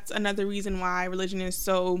like that's another reason why religion is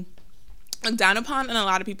so looked down upon, and a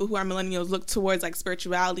lot of people who are millennials look towards like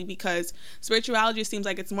spirituality, because spirituality seems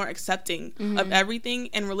like it's more accepting of everything,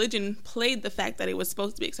 and religion played the fact that it was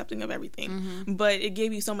supposed to be accepting of everything, but it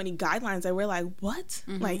gave you so many guidelines that we're like, what?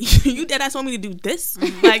 Like you deadass want me to do this?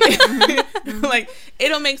 Like like it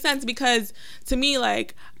don't make sense, because to me,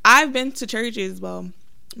 like I've been to churches, well,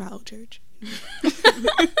 my old church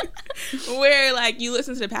where like you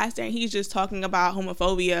listen to the pastor and he's just talking about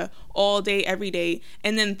homophobia all day every day,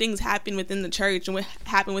 and then things happen within the church and what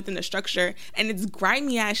happen within the structure, and it's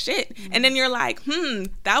grimy ass shit, and then you're like,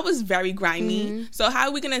 that was very grimy. So how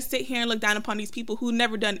are we gonna sit here and look down upon these people who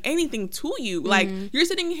never done anything to you? Like you're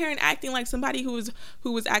sitting here and acting like somebody who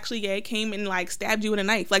was actually gay came and like stabbed you with a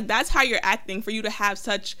knife. Like that's how you're acting, for you to have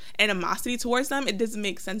such animosity towards them. It doesn't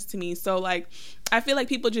make sense to me. So like I feel like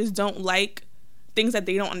people just don't like things that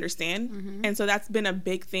they don't understand, and so that's been a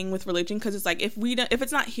big thing with religion, because it's like if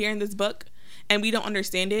it's not here in this book and we don't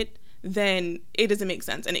understand it, then it doesn't make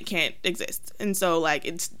sense and it can't exist. And so like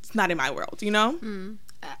it's not in my world, you know.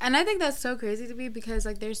 And I think that's so crazy to me, because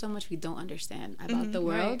like there's so much we don't understand about the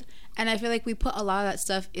world, and I feel like we put a lot of that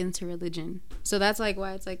stuff into religion. So that's like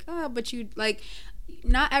why it's like, oh, but you like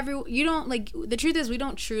you don't like, the truth is we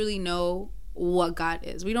don't truly know what God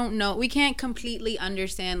is. We don't know, we can't completely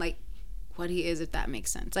understand like what he is, if that makes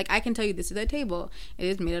sense. Like I can tell you this is a table, it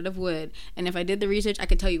is made out of wood, and if I did the research I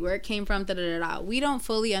could tell you where it came from, we don't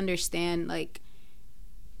fully understand like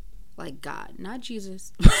God, not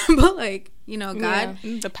Jesus, but like, you know, God,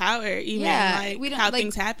 the power, even like we don't, how like,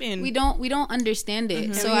 things happen. We don't understand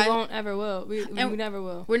it, so we won't ever will. We never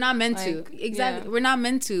will. We're not meant to. Exactly, we're not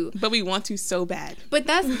meant to. But we want to so bad. But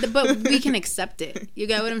but we can accept it. You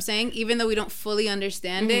get what I'm saying? Even though we don't fully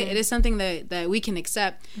understand it, it is something that we can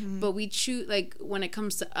accept. But we choose, like when it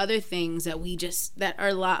comes to other things that are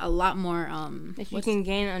a lot more. If you can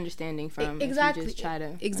gain understanding from, exactly, if you just try to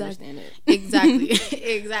understand it. Exactly.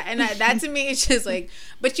 And that to me is just like,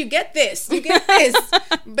 but you get this.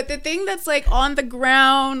 But the thing that's like on the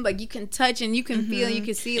ground, like you can touch and you can feel, you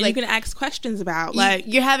can see, and like you can ask questions about, like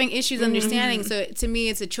you're having issues understanding. So to me,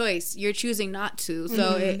 it's a choice. You're choosing not to.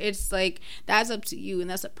 So it's like that's up to you, and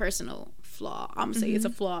that's a personal flaw. I'm gonna say it's a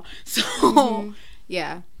flaw. So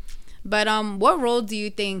yeah. But what role do you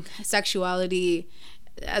think sexuality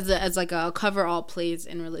as like a coverall plays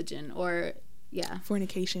in religion? Or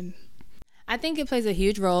fornication. I think it plays a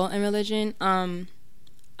huge role in religion. A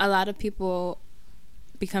lot of people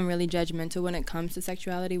become really judgmental when it comes to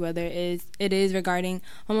sexuality, whether it is regarding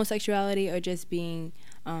homosexuality or just being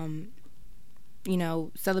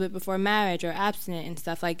celibate before marriage or abstinent and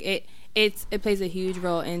stuff. Like it plays a huge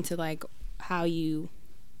role into like how you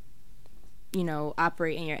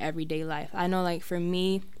operate in your everyday life. I know, like, for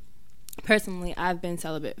me personally, I've been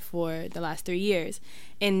celibate for the last 3 years,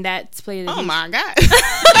 and that's played a huge... my God.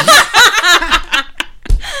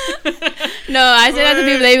 No, I say that to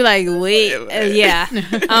people, they be like, wait, yeah.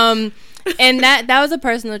 And that was a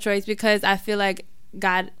personal choice, because I feel like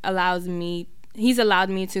God He's allowed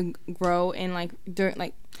me to grow in, like,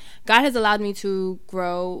 God has allowed me to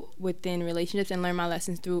grow within relationships and learn my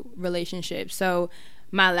lessons through relationships. So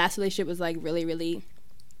my last relationship was like really, really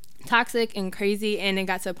toxic and crazy, and it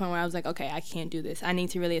got to a point where I was like, okay, I can't do this. I need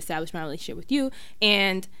to really establish my relationship with you,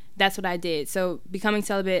 and that's what I did. So becoming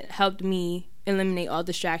celibate helped me eliminate all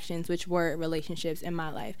distractions, which were relationships in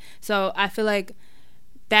my life. So I feel like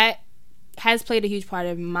that has played a huge part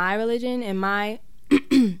of my religion and my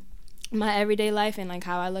my everyday life, and like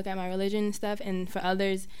how I look at my religion and stuff. And for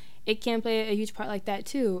others, it can play a huge part like that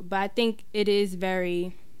too. But I think it's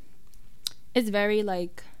very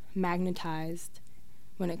like magnetized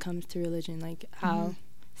when it comes to religion, like how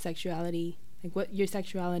sexuality, like what your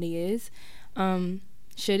sexuality is.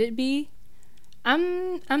 Should it be?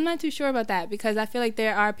 I'm not too sure about that, because I feel like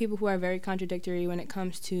there are people who are very contradictory when it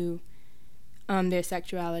comes to their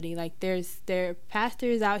sexuality. Like there are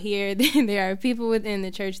pastors out here, there are people within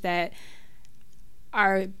the church that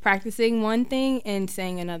are practicing one thing and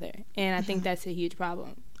saying another, and I think that's a huge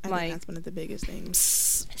problem. I think that's one of the biggest things.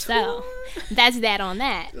 So that's that on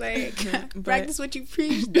that. Like, practice what you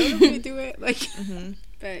preach, don't overdo it. Like,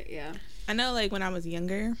 but yeah, I know, like, when I was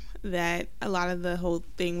younger, that a lot of the whole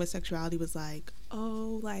thing with sexuality was like,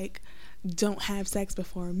 oh, like, don't have sex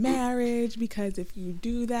before marriage, because if you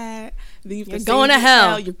do that, then you're going to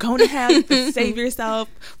hell. You're going to hell. You have to save yourself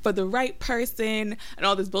for the right person and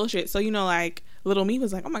all this bullshit. So, like, little me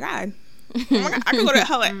was like, oh my God, I could go to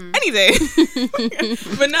hell any day.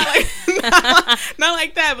 But not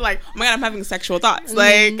like that. But like, oh my God, I'm having sexual thoughts.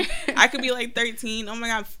 Like, I could be like 13. Oh my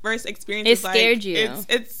God, first experience. It scared you.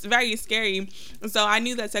 It's very scary. And so I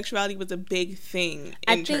knew that sexuality was a big thing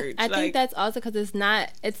in church. I think that's also because it's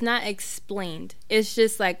not explained. It's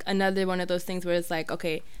just like another one of those things where it's like,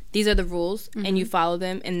 okay, these are the rules and you follow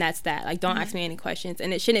them, and that's that. Like, don't ask me any questions.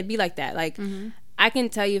 And it shouldn't be like that. Like, I can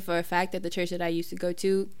tell you for a fact that the church that I used to go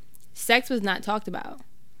to, sex was not talked about.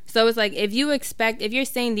 So it's like, if you're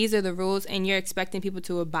saying these are the rules and you're expecting people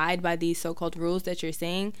to abide by these so-called rules that you're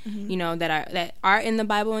saying, that are in the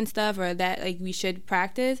Bible and stuff, or that like we should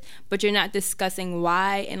practice, but you're not discussing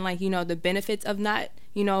why and like, the benefits of not,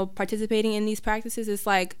 participating in these practices, it's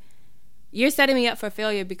like, you're setting me up for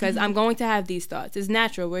failure, because I'm going to have these thoughts. It's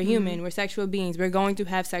natural. We're human. We're sexual beings. We're going to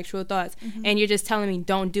have sexual thoughts. And you're just telling me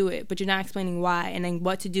don't do it, but you're not explaining why and then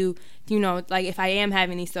what to do, like if I am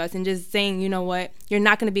having these thoughts, and just saying, you know what, you're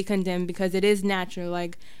not going to be condemned because it is natural.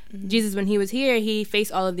 Like Jesus, when he was here, he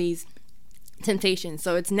faced all of these temptations.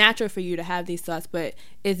 So it's natural for you to have these thoughts, but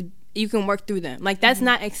you can work through them. Like, that's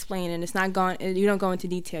not explained, and it's not you don't go into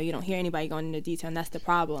detail. You don't hear anybody going into detail, and that's the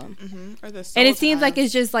problem. And it seems like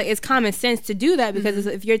it's just like, it's common sense to do that, because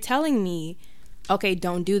if you're telling me, okay,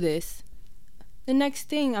 don't do this, the next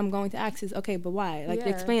thing I'm going to ask is, okay, but why? Like,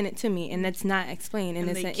 explain it to me, and that's not explained, and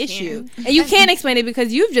it's an issue. And you can't explain it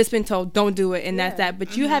because you've just been told, don't do it, and that's that.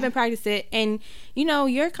 But you haven't practiced it, and,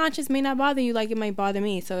 your conscience may not bother you like it might bother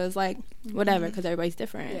me. So it's like, whatever, because everybody's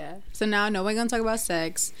different. Yeah. So now, no, we're going to talk about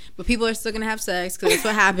sex, but people are still going to have sex because that's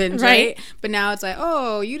what happens, right? But now it's like,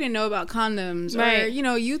 oh, you didn't know about condoms. Right.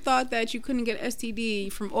 Or, you thought that you couldn't get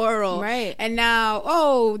STD from oral. Right. And now,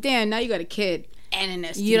 oh, damn, now you got a kid and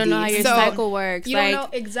an STD. You don't know how your cycle works. You don't know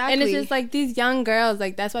exactly. And it's just like these young girls,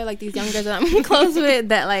 like that's why like these young girls that I'm close with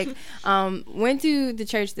that like went to the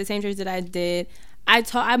same church that I did.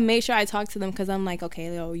 I made sure I talked to them, because I'm like,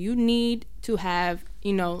 okay, you need to have,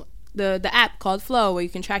 the app called Flow where you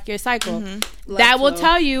can track your cycle. Mm-hmm. That will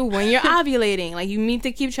tell you when you're ovulating. Like, you need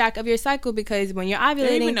to keep track of your cycle, because when you're ovulating, they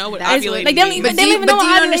don't even know what ovulating like, they don't even know what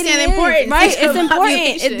ovulating understand is. the importance, right? It's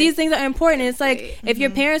important. These things are important. It's like, right. if your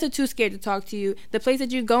parents are too scared to talk to you, the place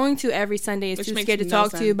that you're going to every Sunday is too scared to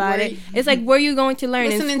talk to you about it. It's like, where are you going to learn?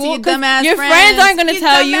 Listening in school? to your dumbass your friends aren't going to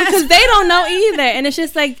tell you, because they don't know either. And it's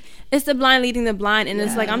just like, it's the blind leading the blind, and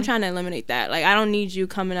it's like, I'm trying to eliminate that. Like, I don't need you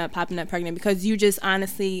coming up, popping up pregnant, because you just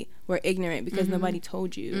honestly were ignorant because nobody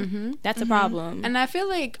told you. That's a problem. And I feel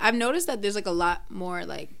like I've noticed that there's like a lot more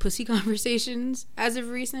like pussy conversations as of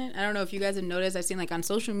recent. I don't know if you guys have noticed. I've seen like on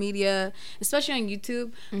social media, especially on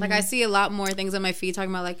YouTube, like I see a lot more things on my feed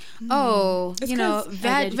talking about like, oh, It's you know,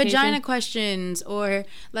 education. vagina questions, or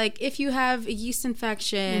like if you have a yeast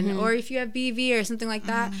infection, or if you have BV or something like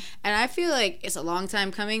that. And I feel like it's a long time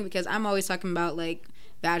coming, because I'm always talking about like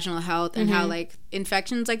vaginal health and how like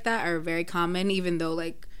infections like that are very common, even though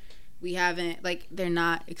like we haven't, like, they're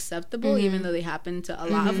not acceptable, even though they happen to a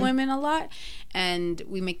lot of women a lot, and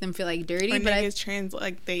we make them feel like dirty. Or but trans,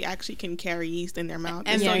 like, they actually can carry yeast in their mouth,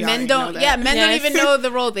 and so men don't. Yeah, men don't even know the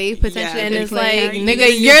role they potentially. And could it's play. like,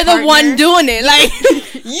 nigga, you're the one doing it. Like,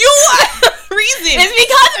 you are the reason.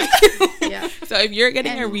 It's because of you. Yeah. So if you're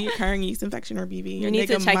getting a recurring yeast infection or BV, You need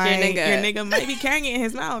to check your nigga. Your nigga might be carrying it in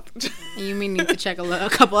his mouth. And you may need to check a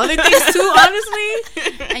couple other things too,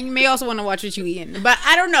 honestly. And you may also want to watch what you eating. But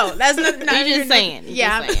I don't know. That's not You're just saying.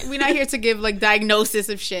 Yeah, we're not here to give like diagnosis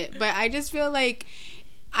of shit. But I just feel like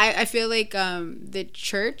I feel like the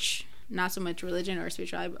church, not so much religion or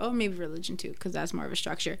spirituality, or maybe religion too, because that's more of a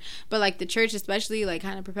structure. But like the church especially, like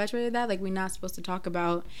kind of perpetuated that. Like, we're not supposed to talk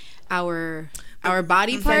about our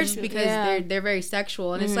body parts because they're very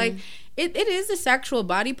sexual, and it's like it is a sexual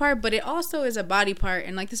body part, but it also is a body part.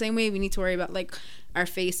 And like the same way we need to worry about like our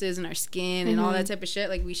faces and our skin and all that type of shit,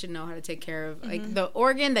 like we should know how to take care of like the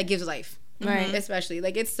organ that gives life, Right. Especially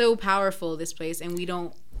like it's so powerful, this place, and we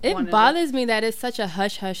don't. It bothers me that it's such a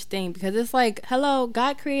hush-hush thing, because it's like, hello,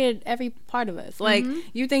 God created every part of us. Like,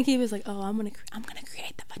 you think he was like, oh, I'm gonna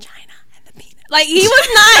create the vagina and the penis. Like, he was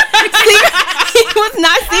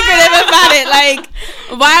not secretive about it. Like,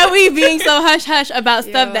 why are we being so hush-hush about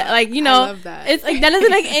stuff that, like, you know, it's like, that doesn't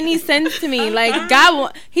make any sense to me. Like,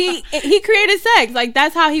 God, he created sex. Like,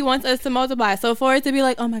 that's how he wants us to multiply. So for it to be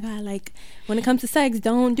like, oh my God, like, when it comes to sex,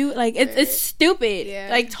 don't do it. Like, it's stupid. Yeah,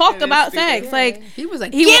 like, talk about sex. Yeah. Like, he was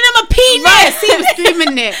like, get him a penis. Right. He was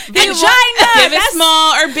screaming it. Vagina. Give it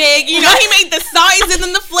small or big. You know, he made the sizes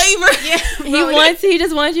and the flavor. Yeah. He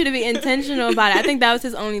just wants you to be intentional about it. I think that was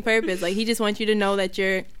his only purpose. Like, he just wants you to know that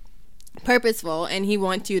you're purposeful, and he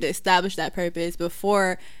wants you to establish that purpose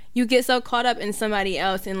before you get so caught up in somebody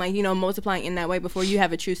else and, like, you know, multiplying in that way before you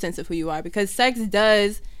have a true sense of who you are, because sex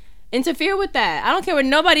does interfere with that. I don't care what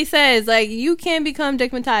nobody says. Like, you can become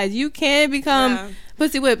dickmatized. You can become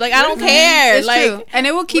pussy whipped. Like, I don't care. It's like, true. And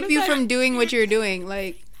it will keep you from doing what you're doing.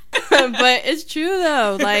 Like, but it's true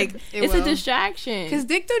though. Like, it's will. a distraction. Because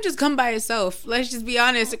dick don't just come by itself. Let's just be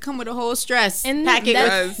honest. It come with a whole stress And packet.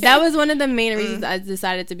 that was one of the main reasons I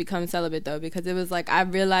decided to become celibate though, because it was like, I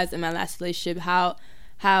realized in my last relationship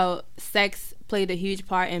how sex played a huge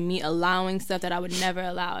part in me allowing stuff that I would never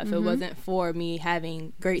allow if it wasn't for me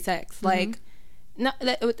having great sex. Like, no,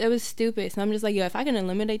 it was stupid. So I'm just like, yo, if I can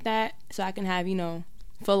eliminate that so I can have, you know,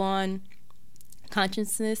 full on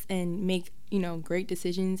consciousness and make, you know, great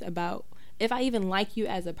decisions about if I even like you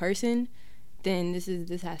as a person, then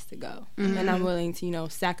this has to go. And I'm willing to, you know,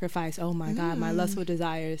 sacrifice, oh my God, my lustful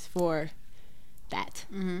desires for that.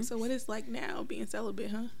 So what is like now being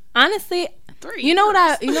celibate, huh? Honestly, you know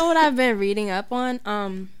what I've been reading up on. I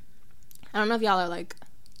don't know if y'all are like,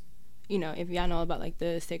 you know, if y'all know about like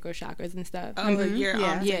the sacral chakras and stuff. Oh, your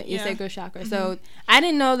sacral chakra. So I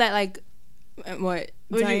didn't know that, like, what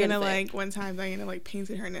Diana, like, one time Diana like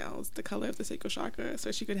painted her nails the color of the sacral chakra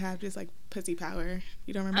so she could have just like pussy power.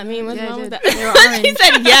 You don't remember? I mean, what's wrong with that? They were orange. She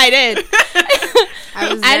said, yeah, I did.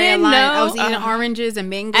 I didn't know. I was eating oranges and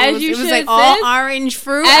mangoes. As you it was should, like all orange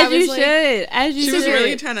fruit. As you should. She was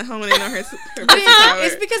really trying to hone in on her pussy power.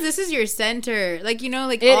 It's because this is your center. Like, you know,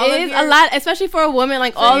 like it all is a lot, especially for a woman.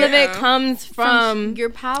 Like, all of it comes from your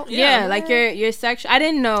power. Yeah, like your sexual. I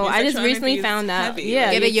didn't know. I just recently found out. Heavy.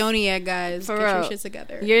 Yeah, get a yoni egg, guys. For get real. your shit together.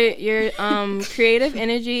 Your creative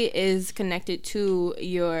energy is connected to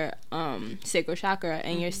your sacral chakra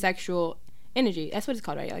and your sexual energy. That's what it's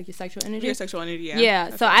called, right? Like your sexual energy. Your sexual energy.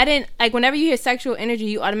 Yeah. So I didn't like, whenever you hear sexual energy,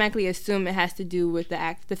 you automatically assume it has to do with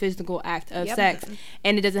the physical act of sex,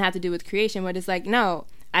 and it doesn't have to do with creation. But it's like, no.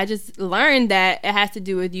 I just learned that it has to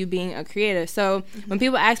do with you being a creator. So when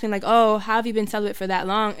people ask me like, oh, how have you been celibate for that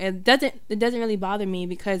long? It doesn't really bother me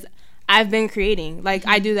because I've been creating. Like,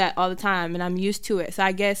 I do that all the time, and I'm used to it. So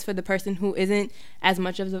I guess for the person who isn't as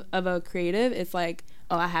much of a creative, it's like,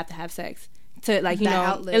 oh, I have to have sex to, like, you know,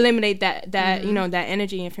 outlet. Eliminate that you know, that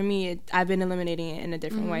energy. And for me, I've been eliminating it in a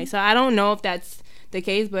different way. So I don't know if that's the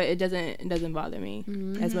case, but it doesn't bother me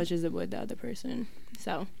as much as it would the other person.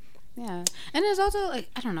 So yeah. And there's also, like,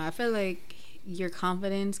 I don't know, I feel like your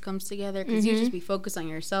confidence comes together because you just be focused on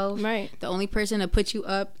yourself. Right. The only person to put you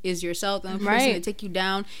up is yourself. The only person to take you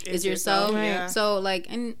down is yourself. Right. Yeah. So, like,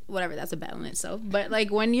 and whatever, that's a battle in itself. But,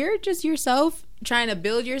 like, when you're just yourself, trying to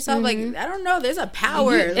build yourself, like, I don't know, there's a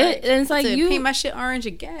power. It's like you paint my shit orange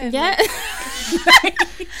again. Yeah.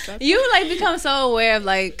 You, like, become so aware of,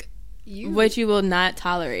 like, what you will not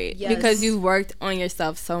tolerate because you've worked on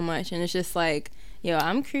yourself so much, and it's just like, yo,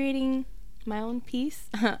 I'm creating my own piece.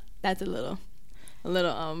 That's a little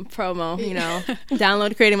promo, you know.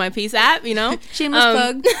 Download Creating My Peace app, you know. Shameless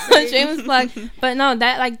plug. Shameless plug. But no,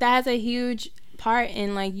 that has a huge part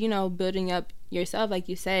in, like, you know, building up yourself, like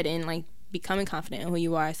you said, and, like, becoming confident in who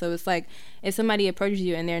you are. So it's like, if somebody approaches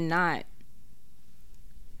you and they're not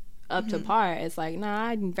up to par, it's like, nah,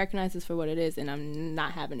 I recognize this for what it is, and I'm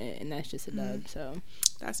not having it, and that's just a dub. So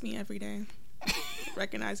that's me every day.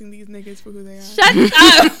 Recognizing these niggas for who they are. Shut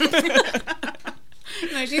up.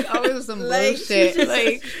 No, she's always some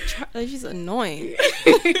bullshit. She's annoying.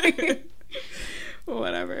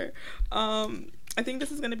 Whatever. I think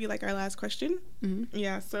this is gonna be like our last question.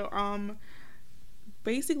 Yeah. So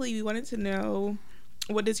basically, we wanted to know,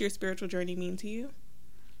 what does your spiritual journey mean to you?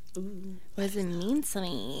 Ooh. What does it mean to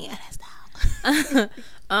me? I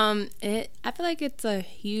feel like it's a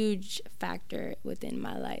huge factor within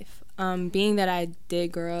my life. Being that I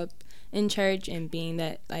did grow up in church, and being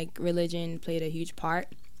that, like, religion played a huge part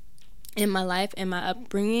in my life and my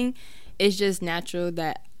upbringing, it's just natural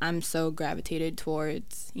that I'm so gravitated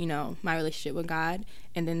towards, you know, my relationship with God,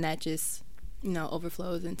 and then that just, you know,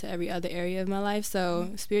 overflows into every other area of my life. So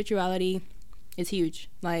spirituality is huge.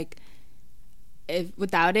 Like, if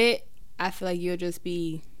without it, I feel like you'll just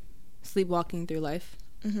be sleepwalking through life.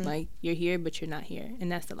 Like, you're here but you're not here,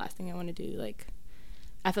 and that's the last thing I want to do. Like,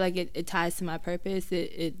 I feel like it ties to my purpose.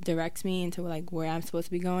 It directs me into, like, where I'm supposed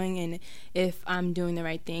to be going, and if I'm doing the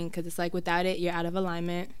right thing, because it's like, without it, you're out of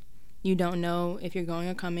alignment. You don't know if you're going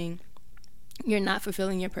or coming. You're not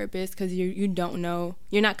fulfilling your purpose because you don't know.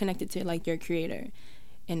 You're not connected to, like, your creator,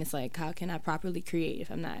 and it's like, how can I properly create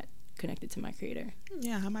if I'm not connected to my creator?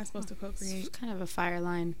 Yeah, how am I supposed to co-create? It's kind of a fire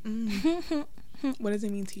line. What does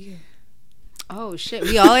it mean to you? Oh shit,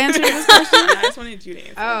 we all answered this question? I just wanted you to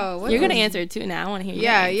answer. Oh, you're gonna answer it too now. I want to hear you.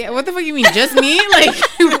 Yeah. What the fuck you mean, just me? Like,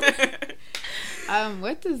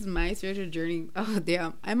 what does my spiritual journey? Oh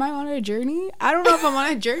damn, am I on a journey? I don't know if I'm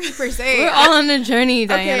on a journey per se. We're all on a journey,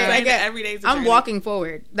 Diana. Okay, like every day's a journey. I'm walking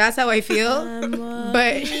forward. That's how I feel.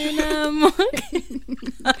 But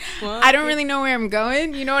I don't really know where I'm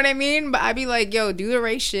going. You know what I mean? But I be like, yo, do the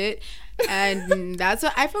right shit. And that's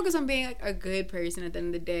what I focus on, being, like, a good person at the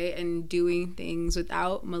end of the day and doing things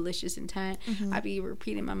without malicious intent. I be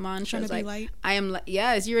repeating my mantras, like, light. I am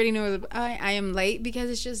yes, you already know, I am light,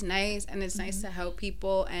 because it's just nice, and it's nice to help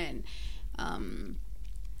people and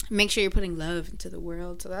make sure you're putting love into the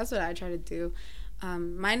world. So that's what I try to do.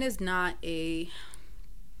 Mine is not a,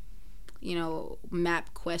 you know,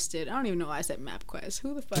 map quested. I don't even know why I said map quest.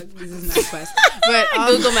 Who the fuck uses map quest? But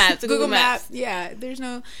Google Maps. Yeah, there's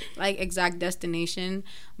no, like, exact destination,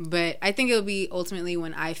 but I think it'll be ultimately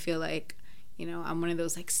when I feel like, you know, I'm one of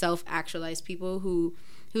those, like, self-actualized people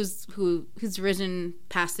who's risen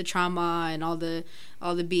past the trauma and all the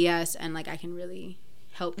BS, and, like, I can really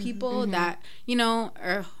help people that, you know,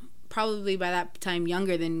 are probably by that time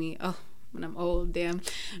younger than me. Oh, when I'm old, damn.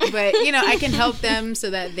 But, you know, I can help them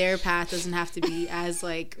so that their path doesn't have to be as,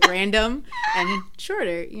 like, random and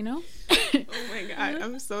shorter, you know? Oh my god,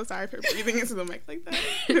 I'm so sorry for breathing into the mic like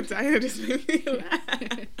that. Diana just made me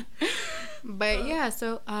laugh. But yeah,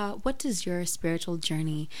 so what does your spiritual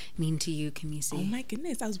journey mean to you, Kamisi? Oh my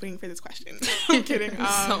goodness, I was waiting for this question. I'm kidding. So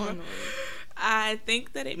annoying. I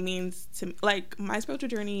think that it means to, like, my spiritual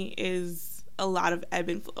journey is a lot of ebb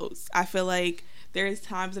and flows. I feel like there's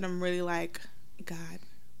times that I'm really like, God,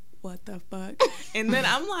 what the fuck? And then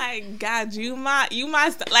I'm like, God, you my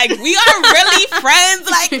like, we are really friends.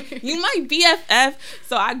 Like, you my BFF.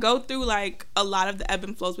 So I go through, like, a lot of the ebb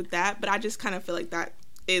and flows with that, but I just kind of feel like that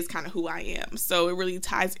is kind of who I am. So it really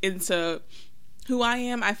ties into who I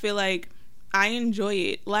am. I feel like I enjoy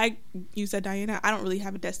it. Like you said, Diana, I don't really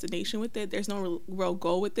have a destination with it. There's no real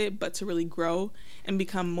goal with it, but to really grow and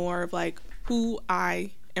become more of, like, who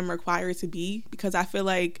I am required to be, because I feel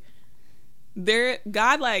like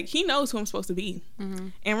God, like, he knows who I'm supposed to be. Mm-hmm.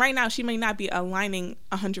 And right now she may not be aligning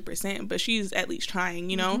 100%, but she's at least trying,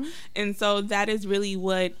 you know? Mm-hmm. And so that is really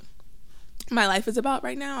what my life is about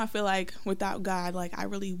right now. I feel like without God, like, I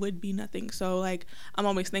really would be nothing. So, like, I'm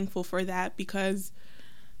always thankful for that because,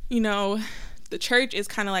 you know, the church is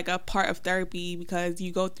kind of like a part of therapy because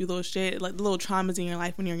you go through those shit, like the little traumas in your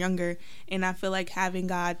life when you're younger. And I feel like having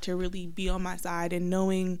God to really be on my side and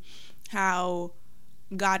knowing how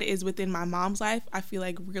God is within my mom's life, I feel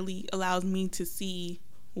like really allows me to see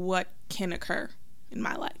what can occur in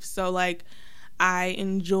my life. So, like, I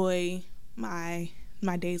enjoy my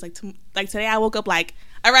days. Like today I woke up like,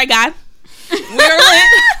 all right, God, we are lit.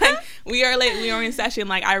 Like, we are lit. We are in session.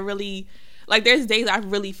 Like, I really, like, there's days I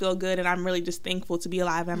really feel good and I'm really just thankful to be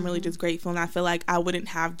alive. I'm really just grateful. And I feel like I wouldn't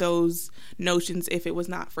have those notions if it was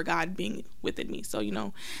not for God being within me. So, you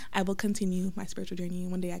know, I will continue my spiritual journey.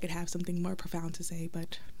 One day I could have something more profound to say,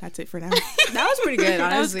 but that's it for now. That was pretty good,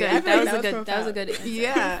 honestly. That was a good answer.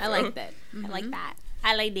 Yeah. I like that. Mm-hmm. I like that.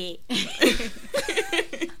 I like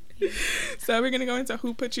that. So we're gonna go into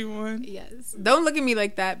who put you on. Yes. Don't look at me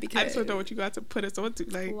like that because I just don't know what you got to put us on to.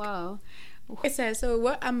 Like, wow. So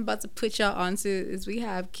what I'm about to put y'all onto is we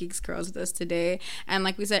have Keeks Curls with us today, and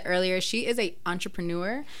like we said earlier, she is a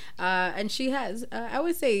entrepreneur, and she has I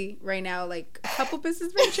would say right now like a couple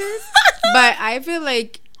business ventures, but I feel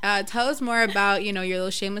like tell us more about, you know, your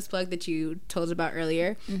little shameless plug that you told us about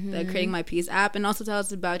earlier, the Creating My Peace app, and also tell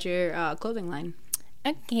us about your clothing line.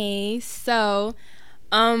 Okay, so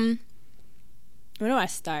where do I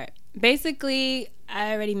start? Basically,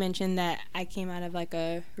 I already mentioned that I came out of like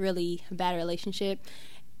a really bad relationship.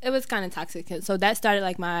 It was kind of toxic. So that started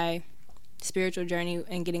like my spiritual journey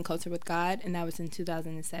and getting closer with God, and that was in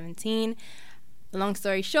 2017. Long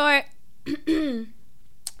story short,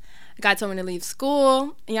 God told me to leave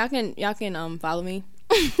school. Y'all can follow me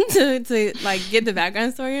to like get the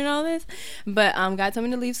background story and all this. But God told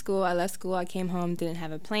me to leave school. I left school. I came home, didn't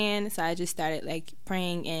have a plan, so I just started like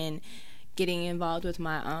praying and getting involved with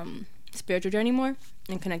my spiritual journey more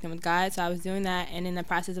and connecting with God. So I was doing that, and in the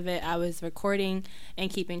process of it, I was recording and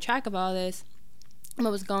keeping track of all this,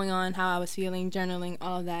 what was going on, how I was feeling, journaling,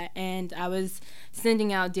 all of that. And I was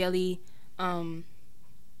sending out daily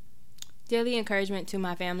encouragement to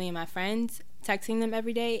my family and my friends, texting them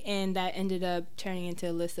every day, and that ended up turning into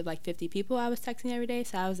a list of like 50 people I was texting every day.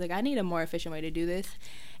 So I was like, I need a more efficient way to do this.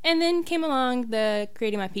 And then came along the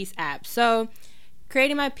Creating My Peace app. So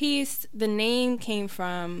Creating My Peace, the name came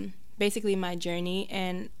from basically my journey,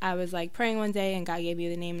 and I was like praying one day and God gave me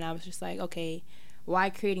the name, and I was just like, okay, why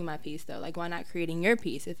Creating My Peace though? Like, why not creating your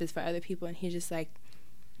peace if it's for other people? And he's just like,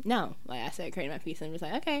 no. Like, I said Creating My Peace, and I was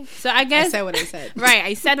like, okay. So I guess I said what I said. Right,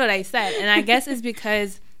 I said what I said, and I guess it's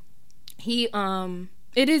because he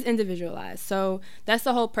it is individualized. So that's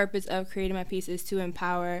the whole purpose of Creating My Peace, is to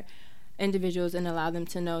empower individuals and allow them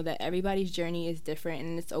to know that everybody's journey is different,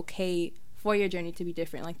 and it's okay for your journey to be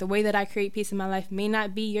different. Like, the way that I create peace in my life may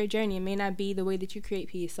not be your journey. It may not be the way that you create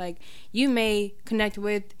peace. Like, you may connect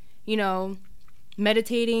with, you know,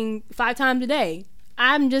 meditating 5 times a day.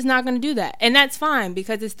 I'm just not going to do that. And that's fine,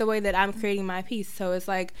 because it's the way that I'm creating my peace. So it's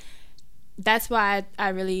like, that's why I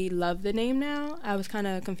really love the name now. I was kind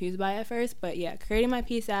of confused by it at first. But yeah, Creating My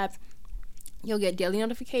Peace app, you'll get daily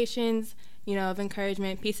notifications, you know, of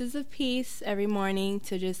encouragement, pieces of peace every morning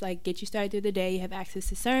to just like get you started through the day. You have access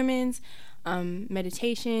to sermons,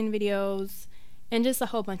 meditation videos, and just a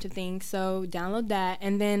whole bunch of things. So download that.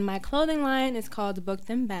 And then my clothing line is called Booked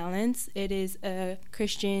and Balanced. It is a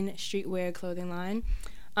Christian streetwear clothing line.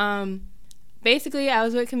 Basically, I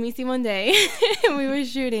was with Kamisi one day and we were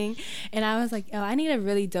shooting, and I was like, oh, I need a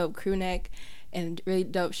really dope crew neck and really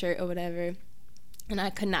dope shirt or whatever. And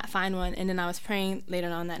I could not find one. And then I was praying later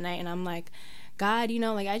on that night, and I'm like, God, you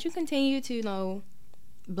know, like, as you continue to, you know,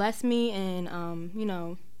 bless me and, you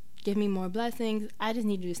know, give me more blessings, I just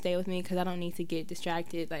need you to stay with me, because I don't need to get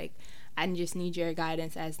distracted. Like, I just need your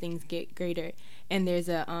guidance as things get greater. And there's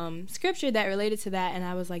a scripture that related to that, and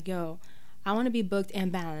I was like, yo, I want to be booked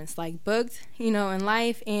and balanced. Like, booked, you know, in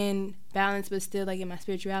life, and balanced, but still like in my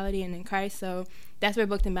spirituality and in Christ. So that's where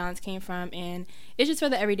Booked and Balanced came from. And it's just for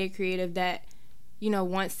the everyday creative that, you know,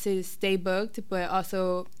 wants to stay booked, but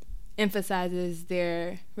also emphasizes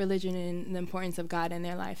their religion and the importance of God in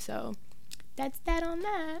their life. So that's that on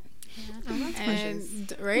that. Yeah,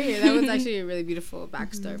 and right, that was actually a really beautiful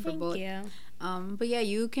backstory for both. Thank you. But yeah,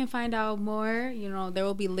 you can find out more. You know, there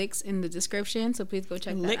will be links in the description, so please go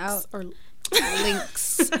check that out.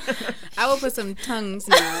 links. I will put some tongues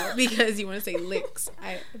now because you want to say links.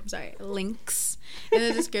 I'm sorry, links in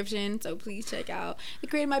the description. So please check out the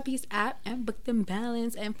Creating My Peace app and Book Them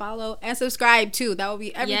Balance and follow and subscribe too. That will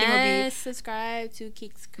be everything. Yes, subscribe to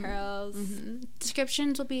Keeks Curls. Mm-hmm.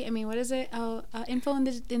 Descriptions will be. I mean, what is it? Info in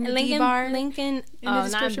the link D bar. Link in the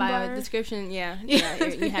description not bio, bar. Description. Yeah, you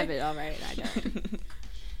have it all right. I got it.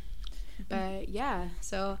 But yeah,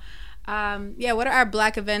 so what are our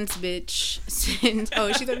black events, bitch? Since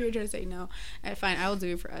she thought we were trying to say no. Fine, I will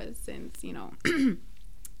do it for us since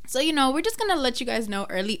So we're just gonna let you guys know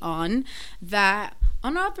early on that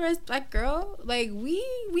Unauthorized Black Girl, like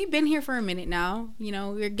we've been here for a minute now.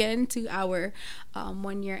 We're getting to our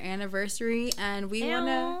 1 year anniversary, and we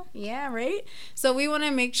wanna so we want to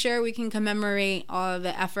make sure we can commemorate all of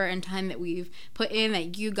the effort and time that we've put in,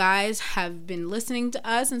 that you guys have been listening to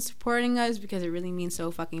us and supporting us, because it really means so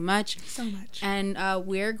fucking much. And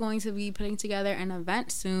we're going to be putting together an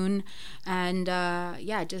event soon, and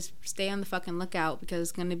just stay on the fucking lookout, because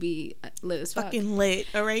it's gonna be lit as fuck. Fucking lit.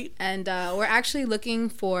 All right. And we're actually looking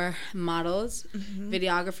for models,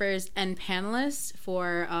 videographers, and panelists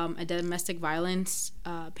for a domestic violence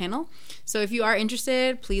panel. So if you are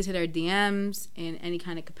interested, please hit our DMs in any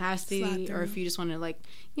kind of capacity, or if you just want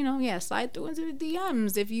to slide through into the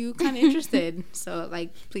DMs if you kind of interested. So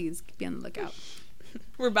please be on the lookout.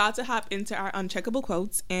 We're about to hop into our uncheckable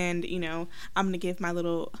quotes, and I'm gonna give my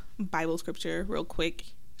little Bible scripture real quick.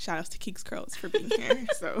 Shout outs to Keeks Curls for being here.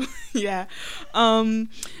 So, yeah.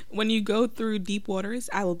 When you go through deep waters,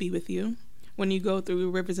 I will be with you. When you go through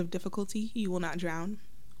rivers of difficulty, you will not drown.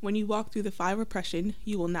 When you walk through the fire of oppression,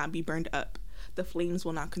 you will not be burned up. The flames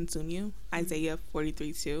will not consume you. Isaiah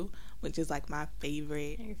 43:2, which is my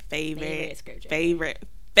favorite Bible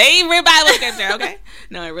scripture, okay?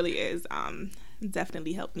 No, it really is.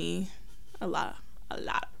 Definitely helped me a lot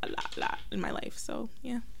in my life. So,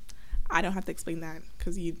 yeah. I don't have to explain that,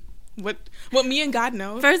 because what me and God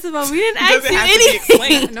know. First of all, we didn't ask you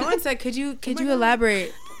anything. No one said, could you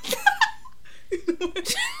elaborate?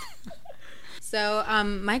 So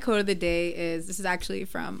my quote of the day is, this is actually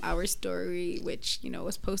from our story, which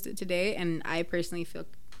was posted today, and I personally feel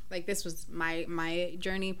like this was my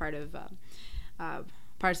journey, part of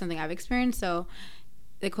something I've experienced. So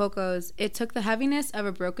the quote goes, "It took the heaviness of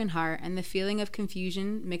a broken heart and the feeling of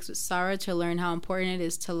confusion mixed with sorrow to learn how important it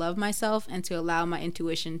is to love myself and to allow my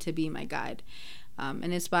intuition to be my guide."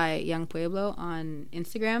 And it's by Young Pueblo on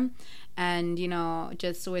Instagram. And,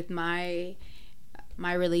 just with my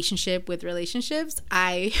relationship with relationships,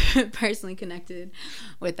 I personally connected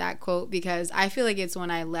with that quote, because I feel like it's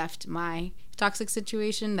when I left my toxic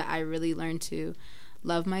situation that I really learned to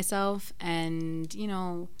love myself and,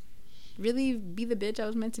 really be the bitch I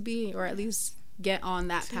was meant to be, or at least get on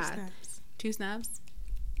that path. Two snaps?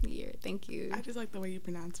 Yeah, thank you. I just like the way you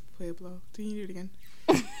pronounce Pueblo. Do you do it again?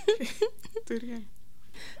 Do it again.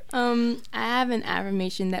 I have an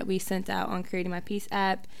affirmation that we sent out on Creating My Peace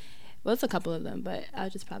app. Well, it's a couple of them, but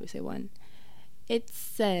I'll just probably say one. It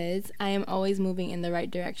says, "I am always moving in the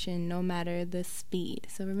right direction, no matter the speed."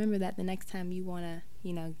 So remember that the next time you want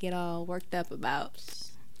to, get all worked up about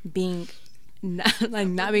being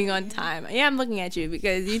not being on time. Yeah, I'm looking at you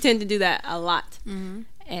because you tend to do that a lot. Mm-hmm.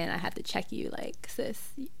 And I have to check you sis,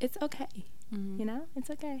 it's okay. Mm-hmm.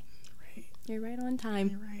 It's okay. Right. You're right on time.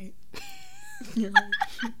 You're right. You're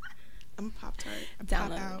right. I'm a Pop-Tart. I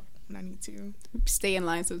pop out when I need to. Stay in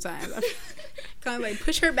line sometimes. Kind of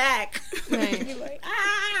push her back. Right. You're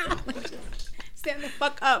stand the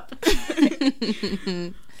fuck up.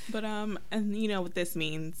 But and what this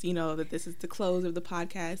means, that this is the close of the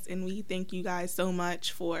podcast, and we thank you guys so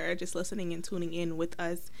much for just listening and tuning in with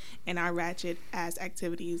us and our ratchet ass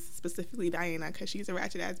activities, specifically Diana, because she's a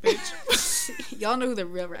ratchet ass bitch. Y'all know who the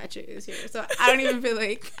real ratchet is here, so I don't even feel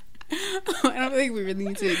like we really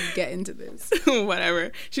need to get into this.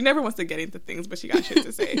 Whatever. She never wants to get into things, but she got shit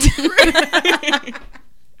to say.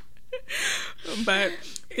 But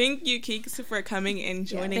thank you, Keeks, for coming and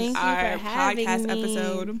joining our podcast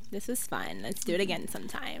episode. This was fun. Let's do it again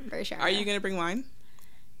sometime. For sure. Are you going to bring wine?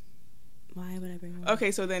 Why would I bring wine?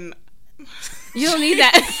 Okay, so then... You don't need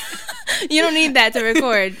that. You don't need that to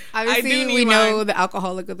record. Obviously, we know the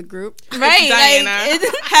alcoholic of the group. Right. Diana.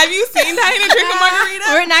 Have you seen Diana drink a margarita?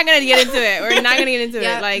 We're not going to get into it.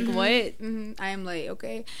 What? Mm-hmm. I am late,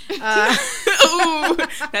 okay? Ooh,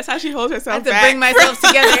 that's how she holds herself back. I have to bring myself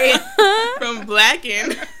together. From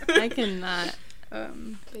Blacken. I cannot.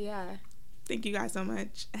 But yeah. Thank you guys so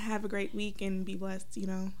much. Have a great week and be blessed,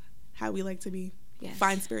 how we like to be. Yes.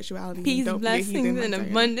 Find spirituality. Peace, blessings, and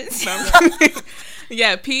abundance.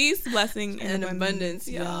 Yeah, peace, blessing, and abundance.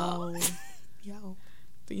 Yo.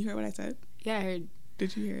 Did you hear what I said? Yeah, I heard.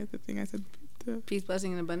 Did you hear the thing I said? Peace,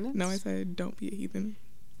 blessing, and abundance? No, I said don't be a heathen.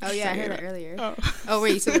 Oh, yeah, I heard that earlier. Oh,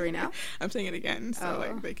 wait, you said it right now? I'm saying it again, so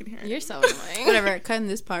like they can hear it. You're so annoying. Whatever, cutting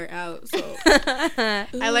this part out, so.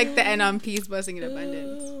 I like the end on peace, blessing, and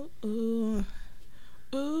abundance.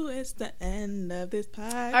 Ooh, it's the end of this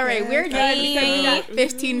podcast. All right, we're done because we got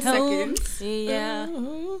 15 seconds. Yeah.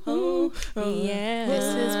 Yeah. This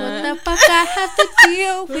is what the fuck I have to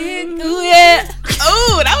deal with. Ooh, yeah.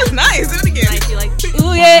 Oh, that was nice. Do it again. Nice, you like,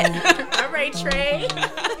 ooh, yeah. All right, Trey.